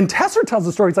 And Tesler tells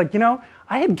the story. He's like,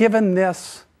 I had given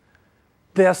this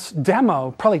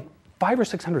demo probably 500 or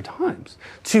 600 times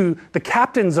to the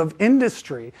captains of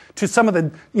industry, to some of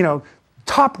the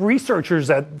top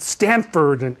researchers at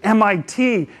Stanford and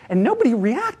MIT, and nobody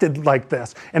reacted like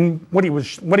this. And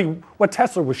what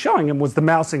Tesla was showing him was the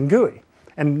mouse and GUI,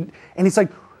 and he's like,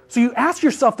 so you ask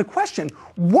yourself the question,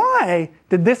 why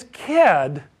did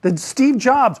Steve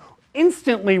Jobs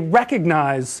instantly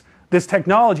recognize this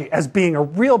technology as being a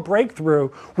real breakthrough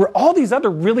where all these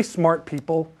other really smart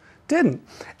people didn't?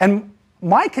 And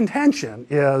my contention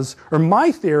is, or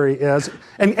my theory is,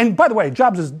 and by the way,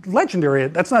 Jobs is legendary.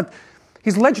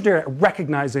 He's legendary at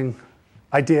recognizing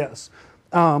ideas.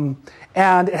 And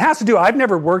it has to do, I've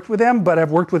never worked with him, but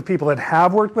I've worked with people that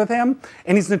have worked with him.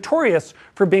 And he's notorious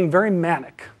for being very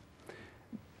manic,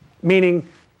 meaning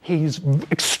he's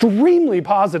extremely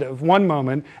positive one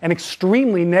moment and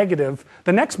extremely negative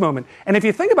the next moment. And if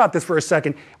you think about this for a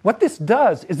second, what this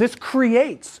does is this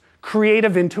creates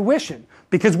creative intuition.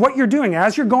 Because what you're doing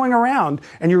as you're going around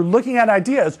and you're looking at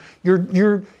ideas,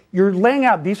 you're laying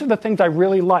out, these are the things I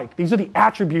really like. These are the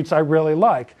attributes I really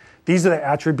like. These are the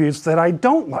attributes that I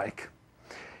don't like.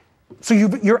 So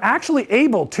you're actually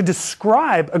able to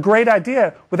describe a great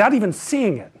idea without even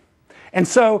seeing it. And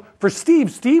so for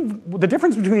Steve, the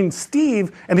difference between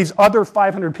Steve and these other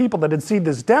 500 people that had seen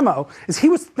this demo is he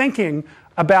was thinking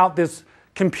about this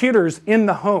computers in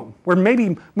the home, where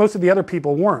maybe most of the other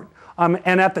people weren't.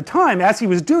 And at the time, as he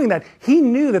was doing that, he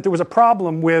knew that there was a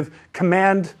problem with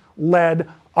command-led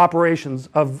operations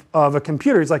of a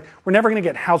computer. He's like, we're never going to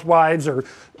get housewives or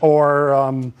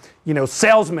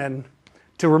salesmen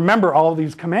to remember all of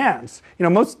these commands.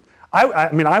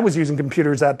 I was using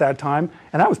computers at that time,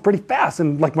 and that was pretty fast.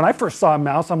 And like when I first saw a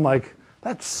mouse, I'm like,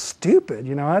 that's stupid.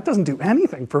 That doesn't do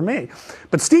anything for me.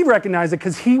 But Steve recognized it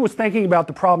because he was thinking about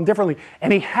the problem differently,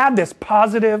 and he had this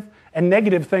positive and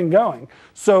negative thing going.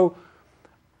 So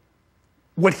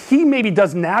what he maybe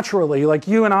does naturally, like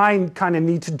you and I kind of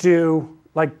need to do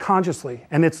like consciously,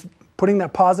 and it's putting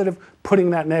that positive, putting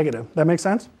that negative. That make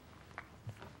sense?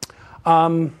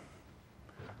 I'm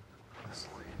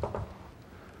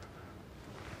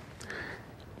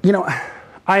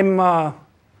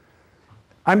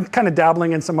kind of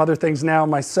dabbling in some other things now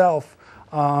myself,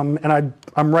 and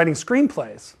I'm writing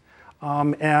screenplays.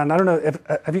 And I don't know,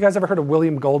 have you guys ever heard of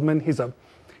William Goldman? He's a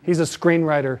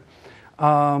screenwriter.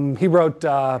 He wrote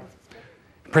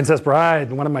Princess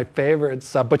Bride, one of my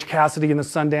favorites, Butch Cassidy and the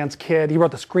Sundance Kid. He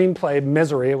wrote the screenplay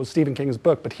Misery. It was Stephen King's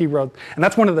book, but he wrote, and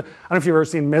that's one of the, I don't know if you've ever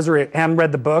seen Misery and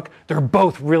read the book. They're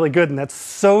both really good, and that's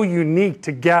so unique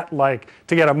to get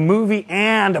a movie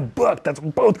and a book that's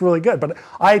both really good. But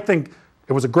I think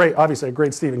it was obviously a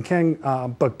great Stephen King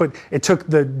book, but it took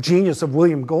the genius of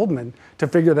William Goldman to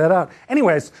figure that out.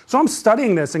 Anyways, so I'm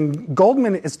studying this, and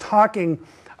Goldman is talking.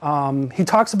 He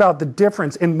talks about the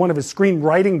difference in one of his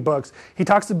screenwriting books. He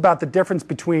talks about the difference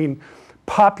between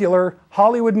popular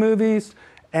Hollywood movies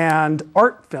and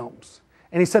art films.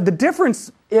 And he said the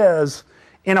difference is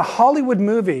in a Hollywood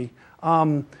movie,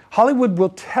 Hollywood will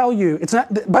tell you, it's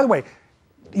not, by the way,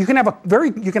 you can have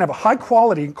a high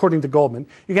quality, according to Goldman,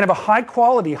 you can have a high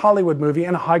quality Hollywood movie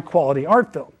and a high quality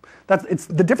art film.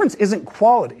 The difference isn't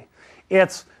quality.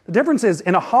 The difference is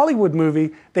in a Hollywood movie,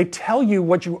 they tell you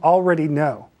what you already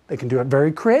know. They can do it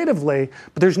very creatively,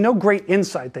 but there's no great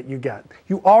insight that you get.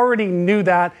 You already knew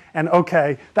that, and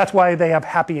okay, that's why they have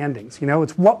happy endings.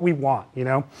 It's what we want.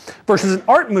 Versus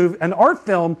an art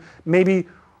film maybe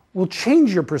will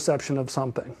change your perception of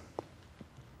something.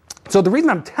 So the reason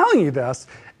I'm telling you this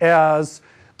is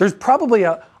there's probably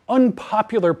an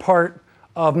unpopular part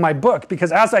of my book,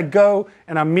 because as I go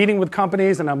and I'm meeting with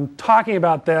companies and I'm talking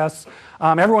about this,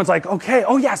 everyone's like, okay,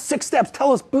 oh yeah, 6 steps,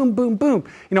 tell us, boom, boom, boom.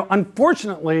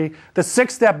 Unfortunately, the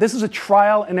 6th step, this is a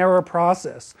trial and error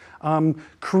process.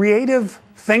 Creative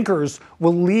thinkers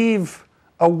will leave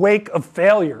a wake of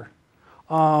failure.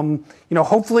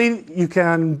 Hopefully you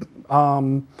can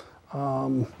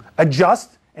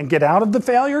adjust and get out of the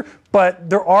failure, but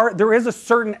there is a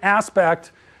certain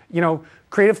aspect,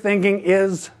 creative thinking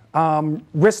is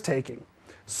risk-taking.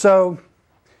 So,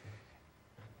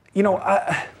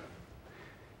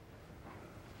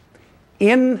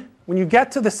 when you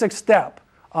get to the 6th step,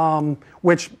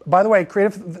 which, by the way,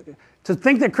 to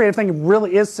think that creative thinking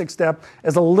really is 6th step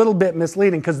is a little bit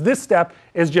misleading, because this step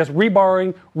is just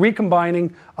reborrowing,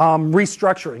 recombining,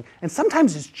 restructuring. And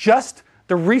sometimes it's just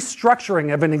the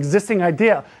restructuring of an existing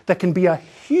idea that can be a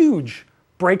huge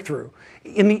breakthrough.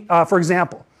 For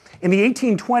example, in the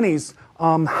 1820s,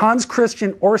 Hans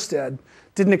Christian Ørsted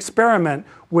did an experiment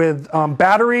with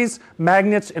batteries,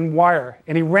 magnets, and wire,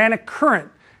 and he ran a current.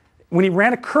 When he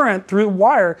ran a current through the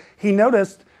wire, he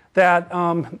noticed that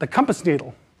the compass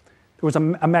needle, there was a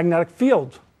magnetic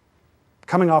field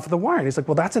coming off of the wire. And he's like,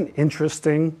 well, that's an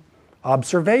interesting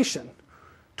observation.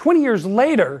 20 years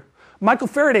later, Michael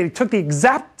Faraday took the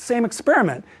exact same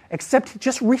experiment, except he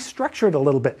just restructured it a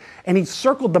little bit. And he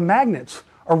circled the magnets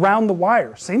around the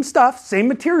wire. Same stuff, same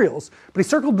materials, but he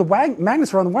circled the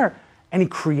magnets around the wire, and he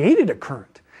created a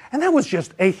current. And that was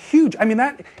just a huge, I mean,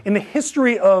 that in the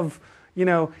history of, you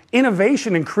know,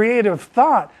 innovation and creative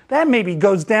thought, that maybe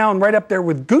goes down right up there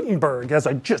with Gutenberg as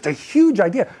just a huge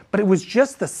idea. But it was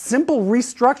just the simple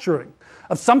restructuring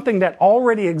of something that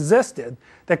already existed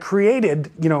that created,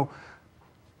 you know,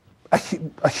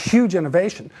 a huge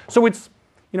innovation. So it's,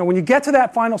 you know, when you get to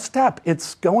that final step,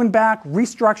 it's going back,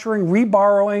 restructuring,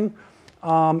 reborrowing,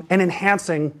 and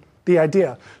enhancing the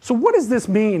idea. So what does this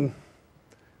mean?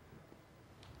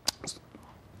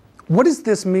 What does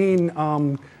this mean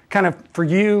kind of for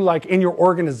you, like in your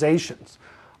organizations?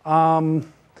 The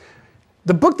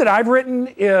book that I've written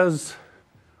is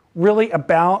really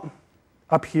about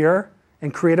up here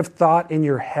and creative thought in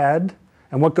your head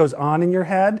and what goes on in your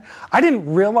head. I didn't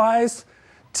realize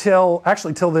till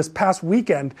this past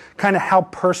weekend kind of how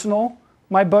personal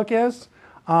my book is.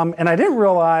 And I didn't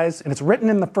realize, and it's written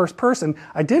in the first person,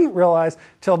 I didn't realize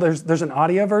till there's an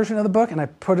audio version of the book, and I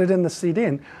put it in the CD,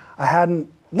 and I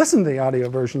hadn't listened to the audio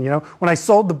version, you know. When I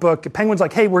sold the book, Penguin's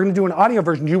like, hey, we're going to do an audio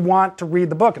version. Do you want to read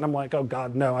the book? And I'm like, oh,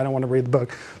 God, no, I don't want to read the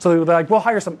book. So they were like, we'll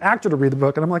hire some actor to read the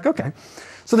book. And I'm like, okay.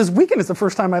 So this weekend is the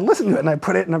first time I listened to it, and I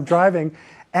put it, and I'm driving,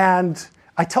 and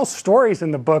I tell stories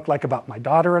in the book, like about my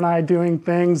daughter and I doing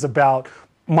things, about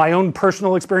my own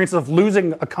personal experiences of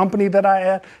losing a company that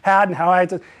I had and how I had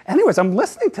to. Anyways, I'm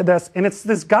listening to this, and it's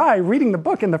this guy reading the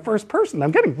book in the first person.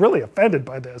 I'm getting really offended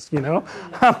by this, you know?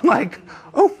 I'm like,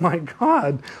 oh my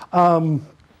God.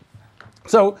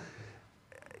 So,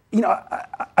 you know,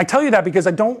 I tell you that because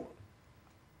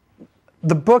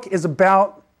the book is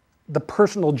about the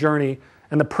personal journey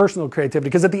and the personal creativity.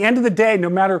 Because at the end of the day, no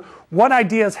matter what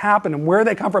ideas happen and where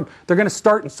they come from, they're going to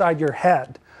start inside your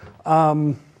head.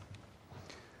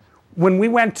 When we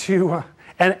went to,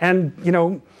 you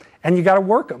know, and you got to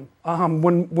work them.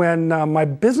 When my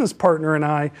business partner and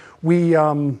I, with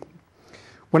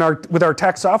our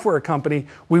tech software company,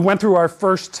 we got through our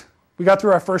first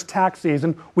tax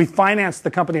season. We financed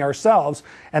the company ourselves,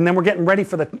 and then we're getting ready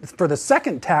for the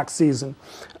second tax season.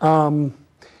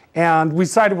 And we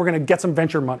decided we're going to get some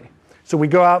venture money. So we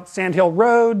go out Sand Hill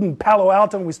Road and Palo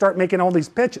Alto, and we start making all these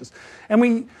pitches. And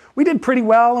we did pretty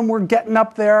well, and we're getting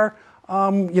up there.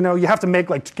 You know, you have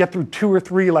to get through 2 or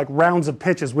 3 rounds of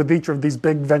pitches with each of these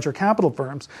big venture capital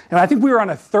firms. And I think we were on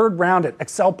a 3rd round at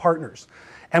Excel Partners.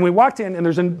 And we walked in, and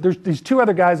there's these 2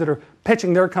 other guys that are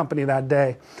pitching their company that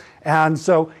day. And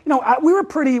so, you know, we were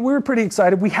pretty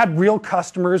excited. We had real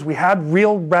customers. We had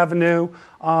real revenue.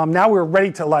 Now we were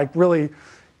ready to really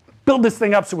build this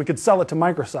thing up so we could sell it to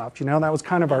Microsoft. You know, that was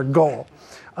kind of our goal.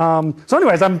 So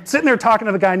anyways, I'm sitting there talking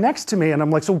to the guy next to me, and I'm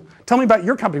like, so tell me about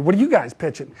your company. What are you guys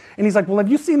pitching? And he's like, well, have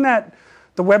you seen the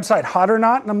website Hot or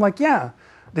Not? And I'm like, yeah.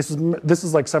 This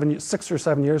is like 6 or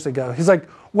 7 years ago. He's like,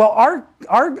 well, our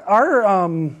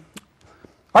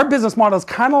business model is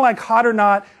kind of like Hot or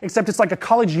Not, except it's like a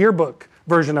college yearbook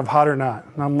version of Hot or Not.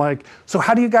 And I'm like, so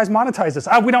how do you guys monetize this?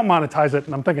 We don't monetize it.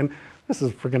 And I'm thinking, this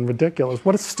is freaking ridiculous.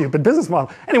 What a stupid business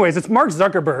model. Anyways, it's Mark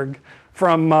Zuckerberg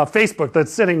from Facebook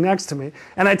that's sitting next to me.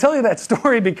 And I tell you that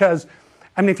story because,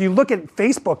 I mean, if you look at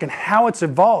Facebook and how it's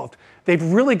evolved, they've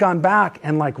really gone back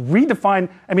and redefined.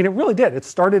 I mean, it really did. It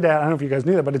started I don't know if you guys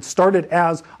knew that, but it started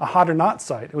as a Hot or Not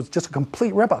site. It was just a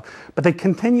complete ripoff. But they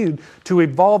continued to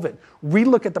evolve it,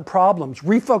 relook at the problems,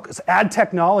 refocus, add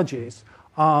technologies.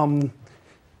 You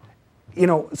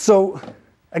know, so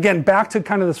again, back to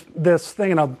kind of this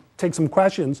thing, and I'll take some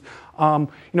questions. You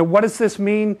know, what does this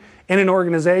mean in an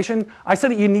organization? I said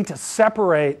that you need to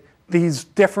separate these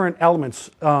different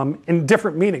elements in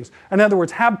different meetings. In other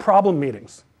words, have problem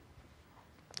meetings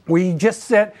where you just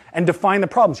sit and define the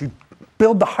problems. You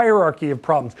build the hierarchy of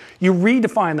problems. You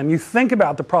redefine them. You think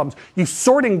about the problems. You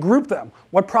sort and group them.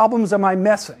 What problems am I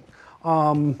missing?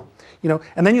 You know,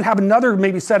 and then you have another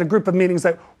maybe set of group of meetings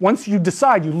that once you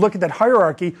decide, you look at that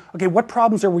hierarchy, okay, what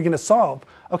problems are we going to solve?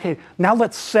 Okay, now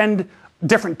let's send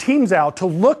different teams out to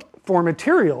look for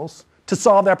materials to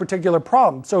solve that particular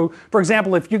problem. So, for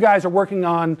example, if you guys are working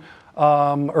on,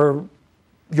 or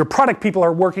your product people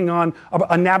are working on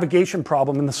a navigation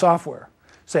problem in the software,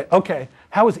 say, okay,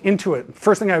 how is Intuit?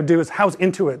 First thing I would do is, how's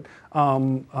Intuit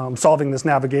solving this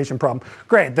navigation problem?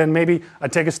 Great, then maybe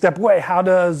I'd take a step away. How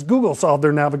does Google solve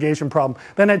their navigation problem?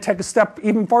 Then I'd take a step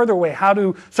even farther away. How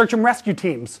do search and rescue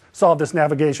teams solve their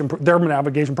navigation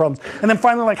problems? And then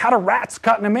finally, how do rats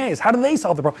caught in a maze? How do they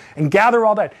solve the problem? And gather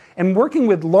all that. And working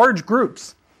with large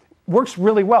groups, works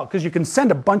really well because you can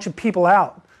send a bunch of people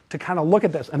out to kind of look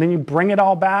at this, and then you bring it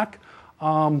all back,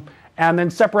 and then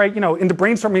separate, into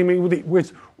brainstorming,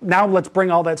 which now let's bring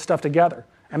all that stuff together,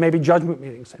 and maybe judgment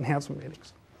meetings, enhancement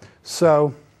meetings.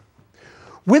 So,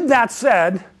 with that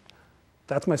said,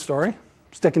 that's my story.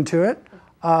 Sticking to it.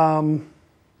 I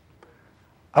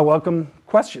welcome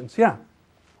questions. Yeah.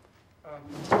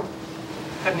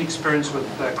 Had any experience with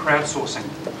crowdsourcing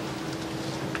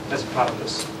as a part of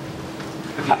this?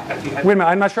 Have you had, wait a minute,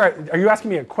 I'm not sure. Are you asking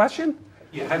me a question?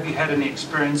 Yeah, have you had any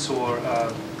experience or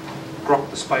grokked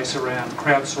the space around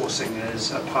crowdsourcing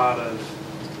as a part of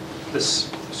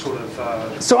this sort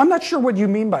of... So I'm not sure what you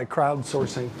mean by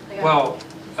crowdsourcing. Well,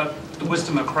 the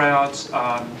wisdom of crowds,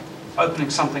 opening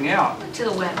something out. To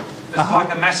the web. It's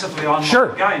like a massively online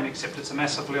Sure. game, except it's a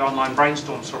massively online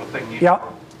brainstorm sort of thing. Yeah.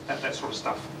 That sort of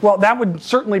stuff. Well, that would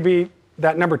certainly be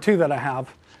that number 2 that I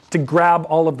have, to grab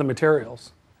all of the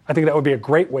materials. I think that would be a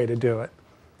great way to do it.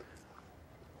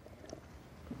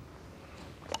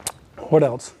 What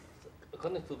else?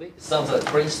 According to me, it sounds like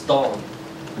brainstorm.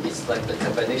 It's like the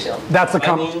combination of That's the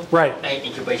planning right. and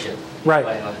incubation. Right.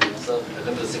 So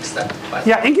according to the 6 steps.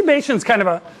 Yeah, incubation is kind of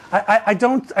a. I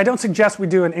don't suggest we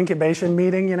do an incubation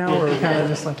meeting, where we kind of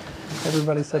just like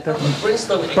everybody sit there.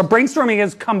 Brainstorming. But brainstorming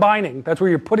is combining. That's where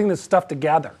you're putting this stuff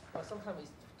together. Sometimes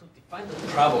it's to define the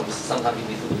problems. Sometimes you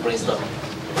need to do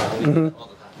brainstorming. We do it all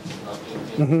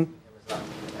the time.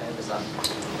 Amazon.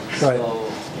 Right. So,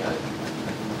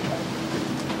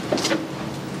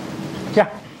 Yeah.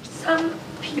 Some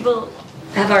people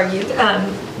have argued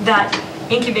that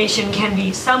incubation can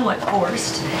be somewhat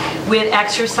forced with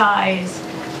exercise,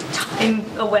 time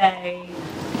away,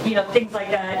 things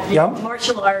like that. Yep.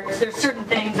 Martial arts, there's certain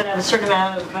things that have a certain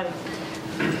amount of kind of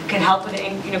can help with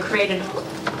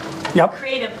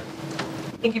creative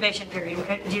incubation period.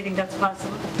 Do you think that's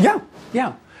possible?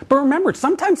 Yeah. But remember,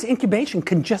 sometimes incubation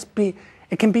can just be,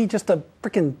 it can be just a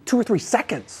freaking 2 or 3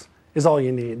 seconds is all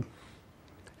you need.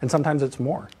 And sometimes it's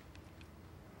more.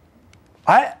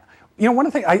 One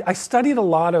of the things, I studied a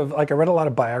lot of, I read a lot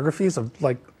of biographies of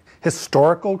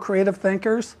historical creative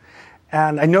thinkers,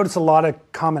 and I noticed a lot of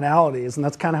commonalities, and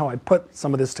that's kind of how I put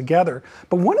some of this together.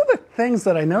 But one of the things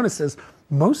that I noticed is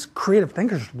most creative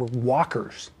thinkers were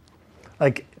walkers.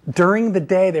 During the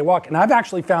day they walk, and I've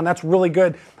actually found that's really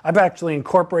good. I've actually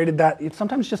incorporated that. It's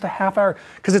sometimes just a half hour,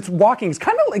 because it's walking. It's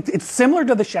kind of it's similar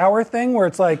to the shower thing, where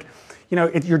it's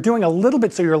you're doing a little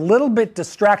bit, so you're a little bit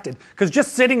distracted. Because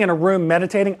just sitting in a room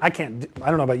meditating, I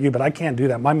don't know about you, but I can't do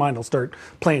that. My mind will start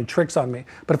playing tricks on me.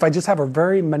 But if I just have a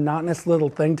very monotonous little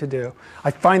thing to do,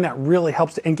 I find that really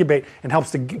helps to incubate and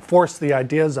helps to force the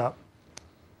ideas up.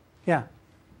 Yeah.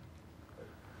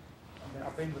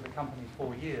 I've been with the company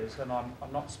 4 years, and I'm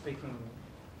not speaking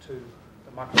to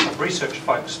the Microsoft research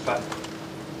folks, but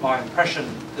my impression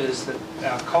is that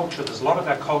our culture, a lot of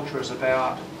our culture is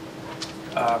about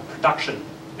production.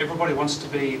 Everybody wants to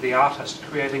be the artist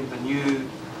creating the new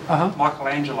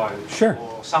Michelangelo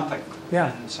or something.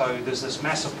 Yeah. And so there's this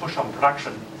massive push on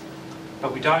production,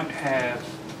 but we don't have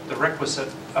the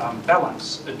requisite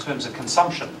balance in terms of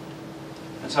consumption.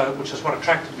 And so, which is what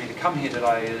attracted me to come here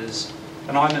today is,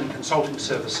 and I'm in consulting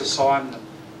services, so I'm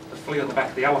the flea on the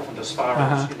back of the elephant as far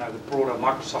as the broader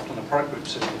Microsoft and the pro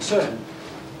groups is concerned.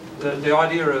 The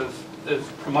idea of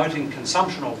promoting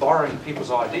consumption or borrowing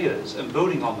people's ideas and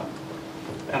building on them.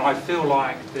 And I feel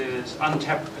like there's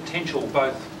untapped potential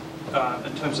both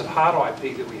in terms of hard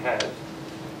IP that we have,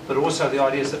 but also the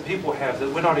ideas that people have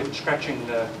that we're not even scratching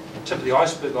the tip of the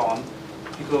iceberg on,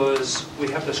 because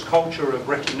we have this culture of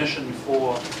recognition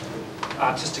for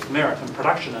artistic merit and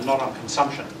production and not on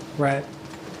consumption. Right.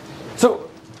 So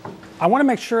I want to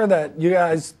make sure that you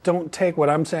guys don't take what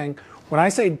I'm saying. When I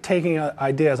say taking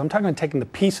ideas, I'm talking about taking the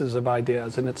pieces of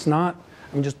ideas, and it's not,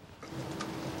 does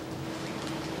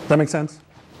that make sense?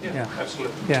 Yeah,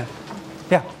 absolutely. Yeah.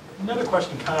 Another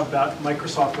question kind of about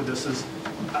Microsoft with this is,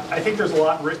 I think there's a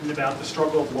lot written about the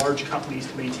struggle of large companies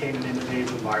to maintain an innovative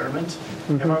environment.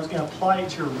 If I was going to apply it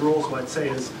to your rules, what I'd say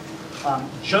is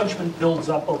judgment builds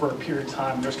up over a period of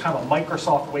time. There's kind of a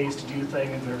Microsoft ways to do things,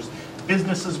 and there's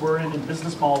businesses we're in and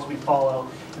business models we follow,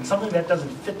 and something that doesn't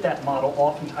fit that model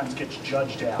oftentimes gets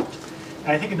judged out.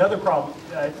 And I think another problem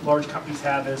large companies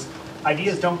have is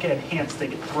ideas don't get enhanced, they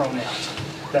get thrown out.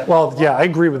 I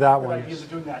agree with that one. Ideas are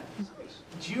doing that.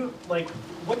 Do you,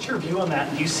 what's your view on that?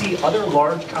 And do you see other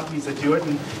large companies that do it?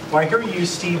 And when I hear you use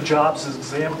Steve Jobs as an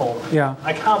example,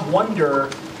 I kind of wonder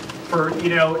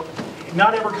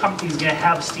not every company is going to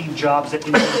have Steve Jobs that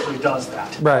individually does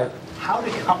that. Right. How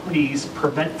do companies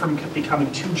prevent from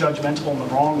becoming too judgmental in the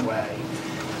wrong way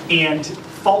and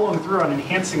following through on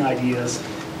enhancing ideas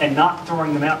and not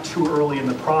throwing them out too early in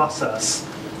the process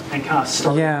and kind of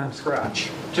starting from scratch.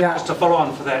 Just to follow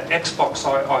on for that, Xbox,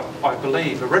 I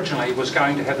believe, originally was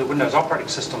going to have the Windows operating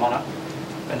system on it,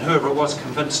 and whoever it was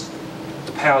convinced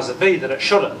the powers that be that it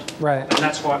shouldn't. Right. And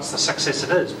that's why it's the success it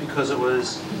is, because it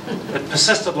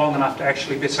persisted long enough to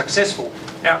actually be successful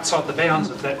outside the bounds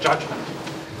of that judgment.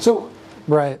 So,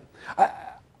 right.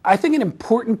 I think an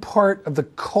important part of the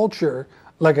culture,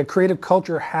 like a creative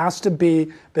culture, has to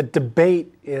be that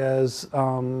debate is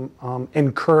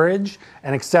encouraged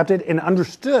and accepted and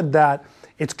understood, that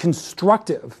it's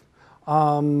constructive.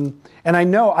 And I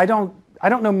know I don't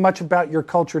know much about your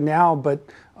culture now, but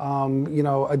you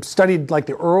know, I've studied like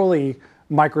the early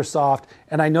Microsoft,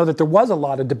 and I know that there was a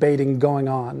lot of debating going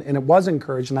on, and it was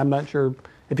encouraged. And I'm not sure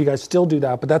if you guys still do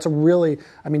that, but that's a really,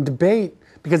 I mean, debate,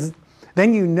 because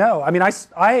then you know. I mean,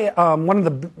 one of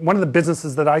the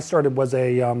businesses that I started was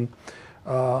a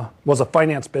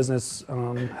finance business,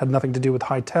 had nothing to do with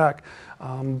high tech,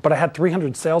 but I had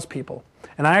 300 salespeople,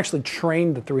 and I actually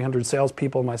trained the 300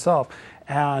 salespeople myself.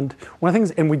 And one of the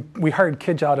things, and we hired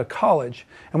kids out of college,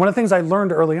 and one of the things I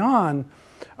learned early on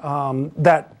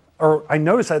I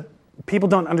noticed that people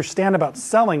don't understand about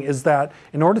selling is that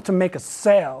in order to make a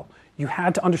sale, you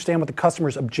had to understand what the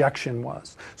customer's objection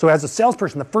was. So as a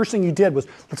salesperson, the first thing you did was,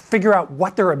 let's figure out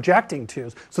what they're objecting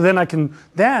to. So then I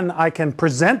can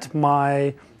present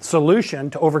my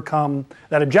solution to overcome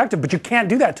that objective. But you can't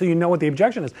do that till you know what the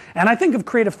objection is. And I think of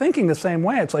creative thinking the same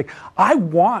way. It's like, I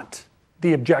want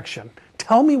the objection.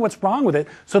 Tell me what's wrong with it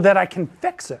so that I can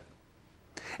fix it.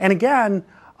 And again,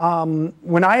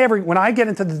 when I get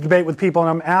into the debate with people and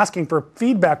I'm asking for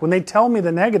feedback, when they tell me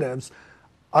the negatives,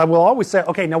 I will always say,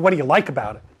 okay, now what do you like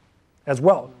about it as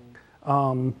well?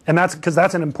 And that's because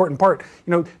that's an important part.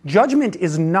 You know, judgment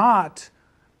is not,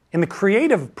 in the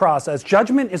creative process,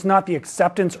 judgment is not the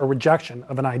acceptance or rejection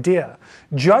of an idea.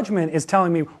 Judgment is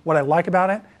telling me what I like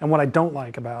about it and what I don't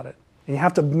like about it. And you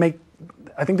have to make,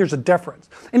 I think there's a difference.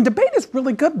 And debate is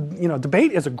really good. You know,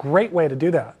 debate is a great way to do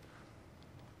that.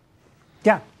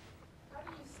 Yeah? How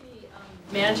do you see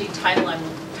managing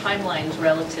timelines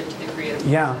relative to the creative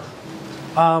process? Yeah.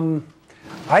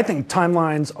 I think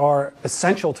timelines are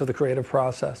essential to the creative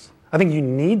process. I think you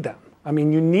need them. I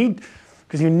mean,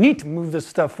 because you need to move this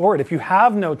stuff forward. If you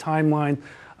have no timeline,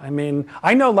 I mean,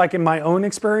 I know, like in my own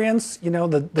experience, you know,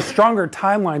 the stronger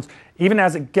timelines, even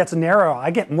as it gets narrow,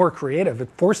 I get more creative. It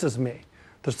forces me.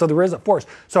 So there is a force.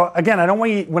 So again, I don't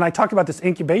want you, when I talk about this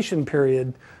incubation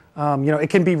period, you know, it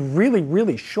can be really,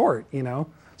 really short, you know.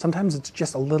 Sometimes it's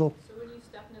just a little. So when you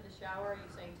step into the shower, are you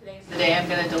saying, today's the day I'm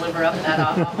going to deliver up that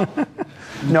aha?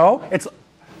 No, it's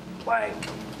like,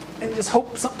 and just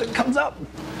hope something comes up.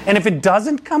 And if it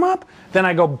doesn't come up, then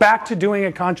I go back to doing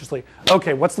it consciously.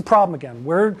 Okay, what's the problem again?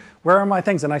 Where are my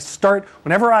things? And I start,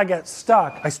 whenever I get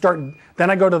stuck, then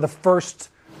I go to the first,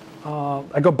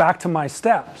 I go back to my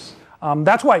steps.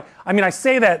 That's why, I mean, I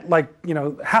say that, like, you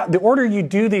know, the order you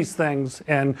do these things,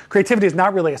 and creativity is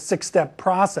not really a 6-step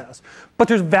process, but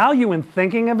there's value in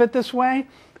thinking of it this way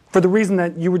for the reason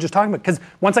that you were just talking about. Because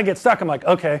once I get stuck, I'm like,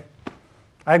 okay,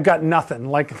 I've got nothing.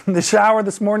 Like in the shower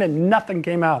this morning, nothing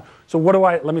came out. So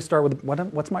let me start with,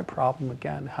 what's my problem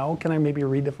again? How can I maybe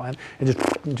redefine and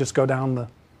just go down the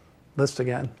list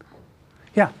again?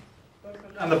 Yeah?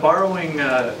 On the borrowing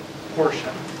portion,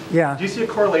 yeah. Do you see a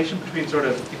correlation between sort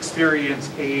of experience,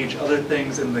 age, other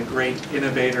things, and the great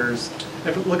innovators?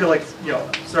 If we look at, like, you know,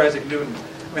 Sir Isaac Newton,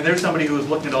 I mean, there's somebody who was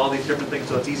looking at all these different things,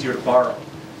 so it's easier to borrow.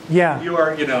 Yeah. You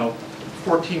are, you know,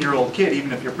 14-year-old kid,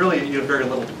 even if you're brilliant, you have very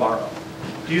little to borrow.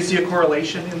 Do you see a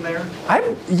correlation in there?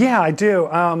 Yeah, I do.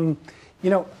 You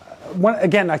know,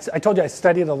 again, I told you I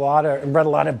studied a lot and read a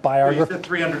lot of biographies. You said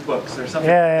 300 books or something.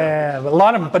 Yeah. But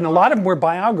a lot of them were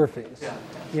biographies. Yeah.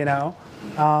 You know,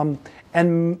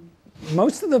 and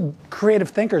most of the creative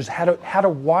thinkers had a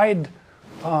wide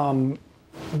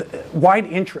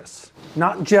interests,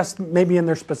 not just maybe in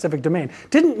their specific domain.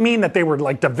 Didn't mean that they were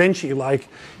like Da Vinci, like,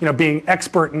 you know, being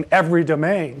expert in every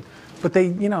domain, but they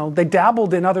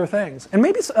dabbled in other things, and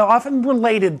maybe often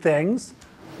related things,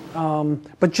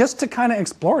 but just to kind of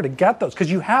explore, to get those,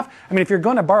 because if you're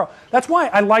going to borrow, that's why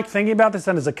I like thinking about this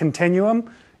as a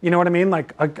continuum. You know what I mean?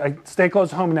 Like, I stay close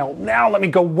to home now let me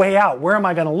go way out. Where am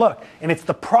I going to look? And it's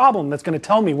the problem that's going to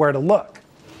tell me where to look.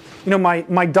 You know,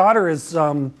 my daughter is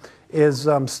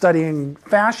studying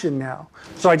fashion now.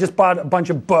 So I just bought a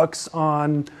bunch of books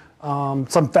on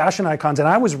some fashion icons, and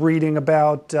I was reading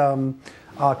about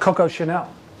Coco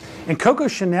Chanel. And Coco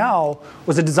Chanel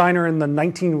was a designer in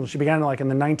she began like in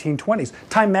the 1920s.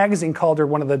 Time magazine called her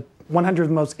one of the 100 of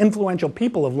the most influential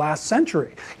people of last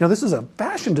century. You know, this is a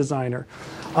fashion designer.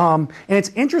 And it's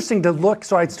interesting to look,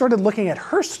 so I started looking at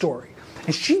her story.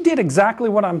 And she did exactly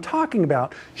what I'm talking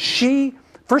about.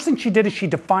 First thing she did is she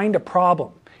defined a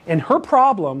problem. And her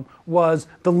problem was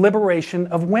the liberation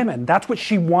of women. That's what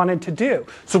she wanted to do.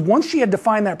 So once she had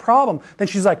defined that problem, then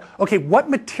she's like, okay, what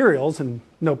materials, and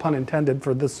no pun intended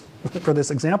for this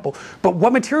example, but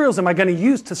what materials am I going to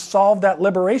use to solve that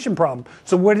liberation problem?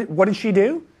 So what did she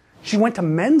do? She went to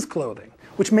men's clothing,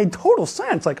 which made total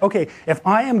sense. Like, okay, if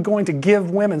I am going to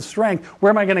give women strength, where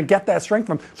am I going to get that strength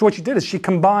from? So what she did is she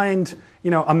combined,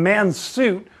 you know, a man's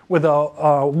suit with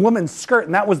a woman's skirt,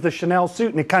 and that was the Chanel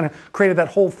suit, and it kind of created that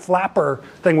whole flapper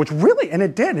thing, which really, and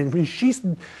it did. I mean,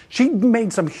 she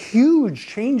made some huge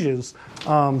changes,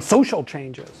 social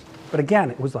changes. But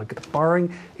again, it was like the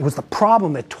borrowing, it was the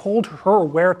problem that told her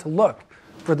where to look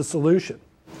for the solution.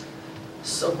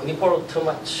 So when you borrow too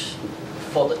much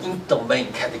for the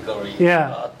in-domain category,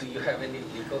 yeah. Do you have any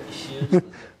legal issues? Look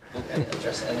and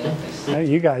address any of this? Yeah,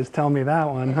 you guys tell me that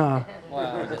one, huh?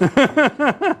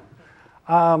 Wow.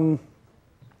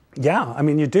 Yeah, I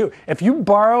mean, you do. If you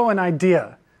borrow an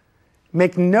idea,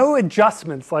 make no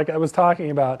adjustments like I was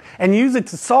talking about, and use it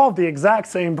to solve the exact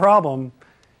same problem,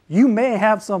 you may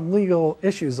have some legal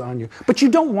issues on you. But you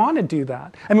don't want to do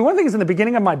that. I mean, one of the things in the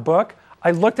beginning of my book,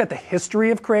 I looked at the history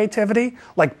of creativity,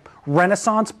 like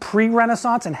Renaissance,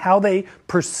 pre-Renaissance, and how they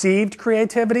perceived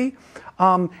creativity.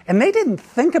 And they didn't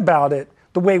think about it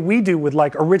the way we do with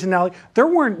like originality. There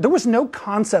was no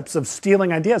concepts of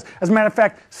stealing ideas. As a matter of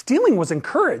fact, stealing was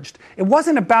encouraged. It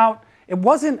wasn't about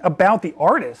the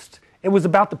artist. It was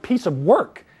about the piece of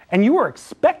work. And you were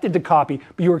expected to copy,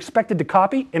 but you were expected to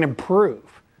copy and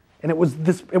improve. And it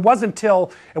wasn't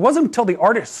until the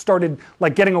artists started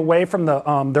like getting away from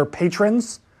their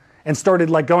patrons and started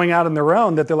like going out on their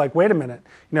own that they're like, wait a minute,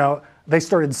 you know, they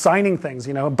started signing things,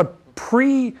 you know, but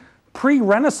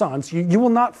pre-Renaissance, you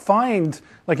will not find,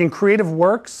 like in creative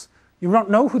works, you don't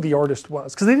know who the artist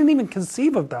was, because they didn't even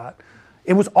conceive of that.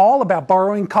 It was all about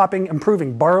borrowing, copying,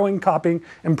 improving, borrowing, copying,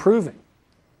 improving.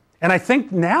 And I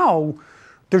think now,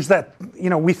 there's that, you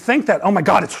know, we think that, oh my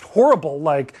God, it's horrible,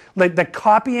 like that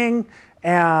copying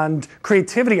and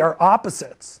creativity are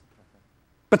opposites.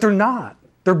 But they're not.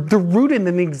 They're rooted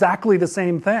in exactly the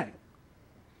same thing.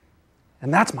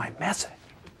 And that's my message.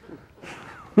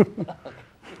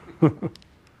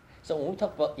 So when we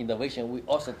talk about innovation, we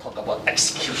also talk about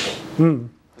execution,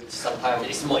 which sometimes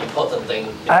is more important than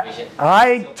innovation.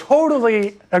 I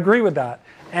totally agree with that.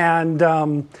 And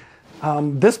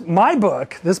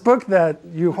this book that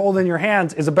you hold in your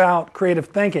hands is about creative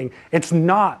thinking. It's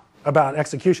not about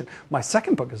execution. My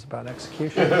second book is about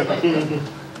execution.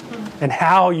 And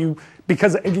how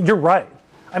because you're right.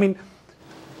 I mean,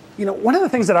 you know, one of the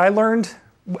things that I learned,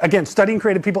 again, studying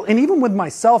creative people, and even with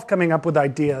myself coming up with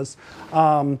ideas,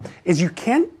 is you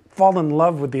can't fall in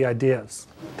love with the ideas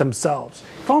themselves.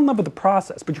 You fall in love with the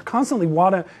process, but you constantly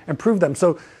want to improve them.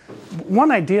 So one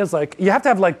idea is like, you have to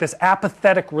have like this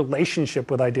apathetic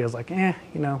relationship with ideas, like, you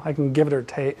know, I can give it or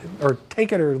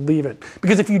take it or leave it.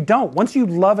 Because if you don't, once you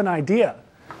love an idea,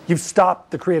 you've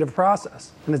stopped the creative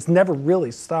process, and it never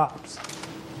really stops.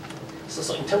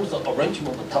 So in terms of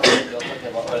arrangement of the topic you were talking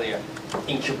about earlier,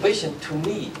 incubation to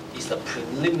me is the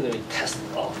preliminary test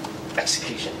of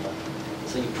execution.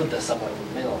 So you put that somewhere in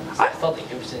the middle. So I thought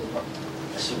incubation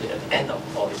should be at the end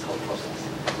of all this whole process.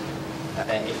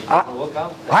 And if it doesn't work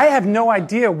out, I have no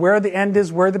idea where the end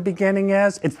is, where the beginning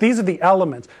is. These are the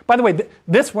elements. By the way,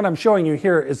 this what I'm showing you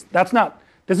here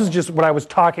this is just what I was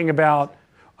talking about.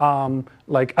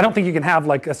 Like, I don't think you can have,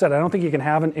 like I said, I don't think you can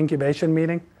have an incubation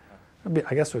meeting.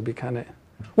 I guess it would be kind of,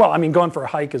 well, I mean, going for a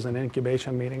hike is an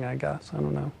incubation meeting, I guess. I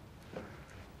don't know.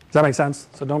 Does that make sense?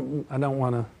 So I don't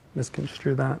want to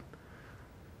misconstrue that.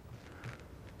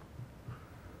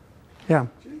 Yeah.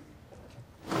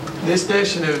 This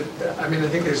notion of, I mean, I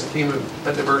think there's a theme of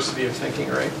a diversity of thinking,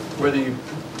 right?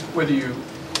 Whether you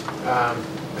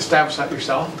establish that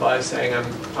yourself by saying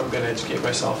I'm going to educate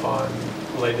myself on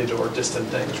related or distant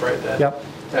things, right?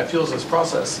 That fuels this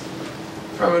process.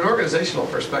 From an organizational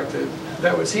perspective,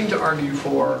 that would seem to argue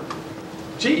for,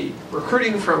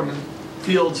 recruiting from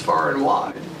fields far and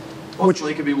wide,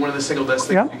 hopefully could be one of the single best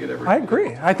things you could ever do. I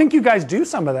agree. I think you guys do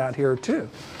some of that here too.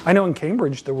 I know in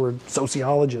Cambridge there were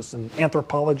sociologists and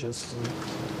anthropologists and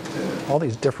all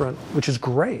these different, which is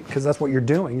great because that's what you're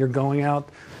doing. You're going out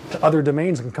to other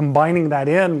domains and combining that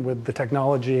in with the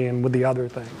technology and with the other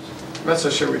things. I'm not so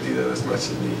sure we do that as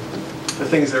much in the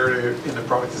things that are in the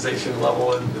productization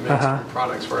level and the mainstream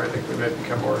products, where I think we might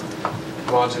become more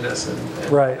homogenous, and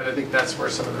I think that's where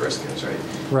some of the risk is, right?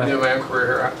 I know my own career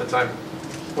here at the time,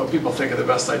 what people think are the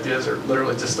best ideas are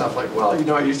literally just stuff like, well, you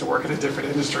know, I used to work in a different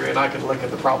industry and I can look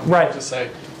at the problem Right. and just say,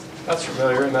 that's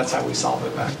familiar and that's how we solve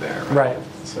it back there. Right.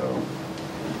 So,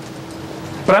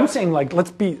 But I'm saying, like,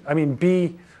 let's be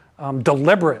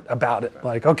deliberate about it.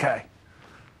 Like, okay,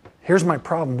 here's my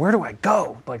problem. Where do I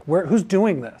go? Like, who's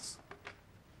doing this?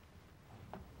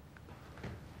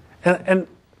 And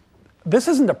this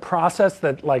isn't a process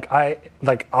that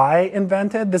I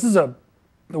invented. This is the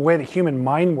way the human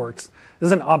mind works. This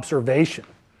is an observation,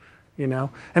 you know.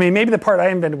 I mean, maybe the part I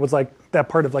invented was like that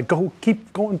part of like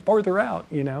keep going farther out,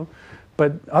 you know.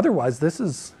 But otherwise, this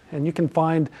is, and you can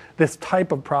find this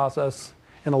type of process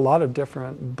in a lot of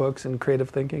different books and creative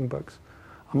thinking books.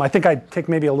 I think I take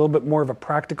maybe a little bit more of a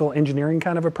practical engineering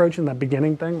kind of approach in that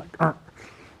beginning thing, like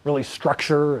really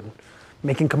structure and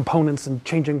making components and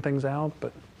changing things out.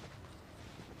 But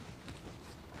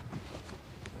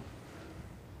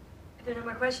if there are no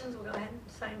more questions, we'll go ahead and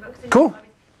sign books. Cool.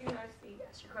 You can obviously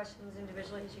ask your questions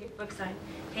individually as you get books signed.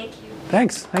 Thank you.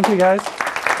 thanks. Thank you, guys.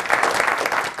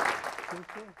 Thank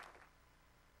you.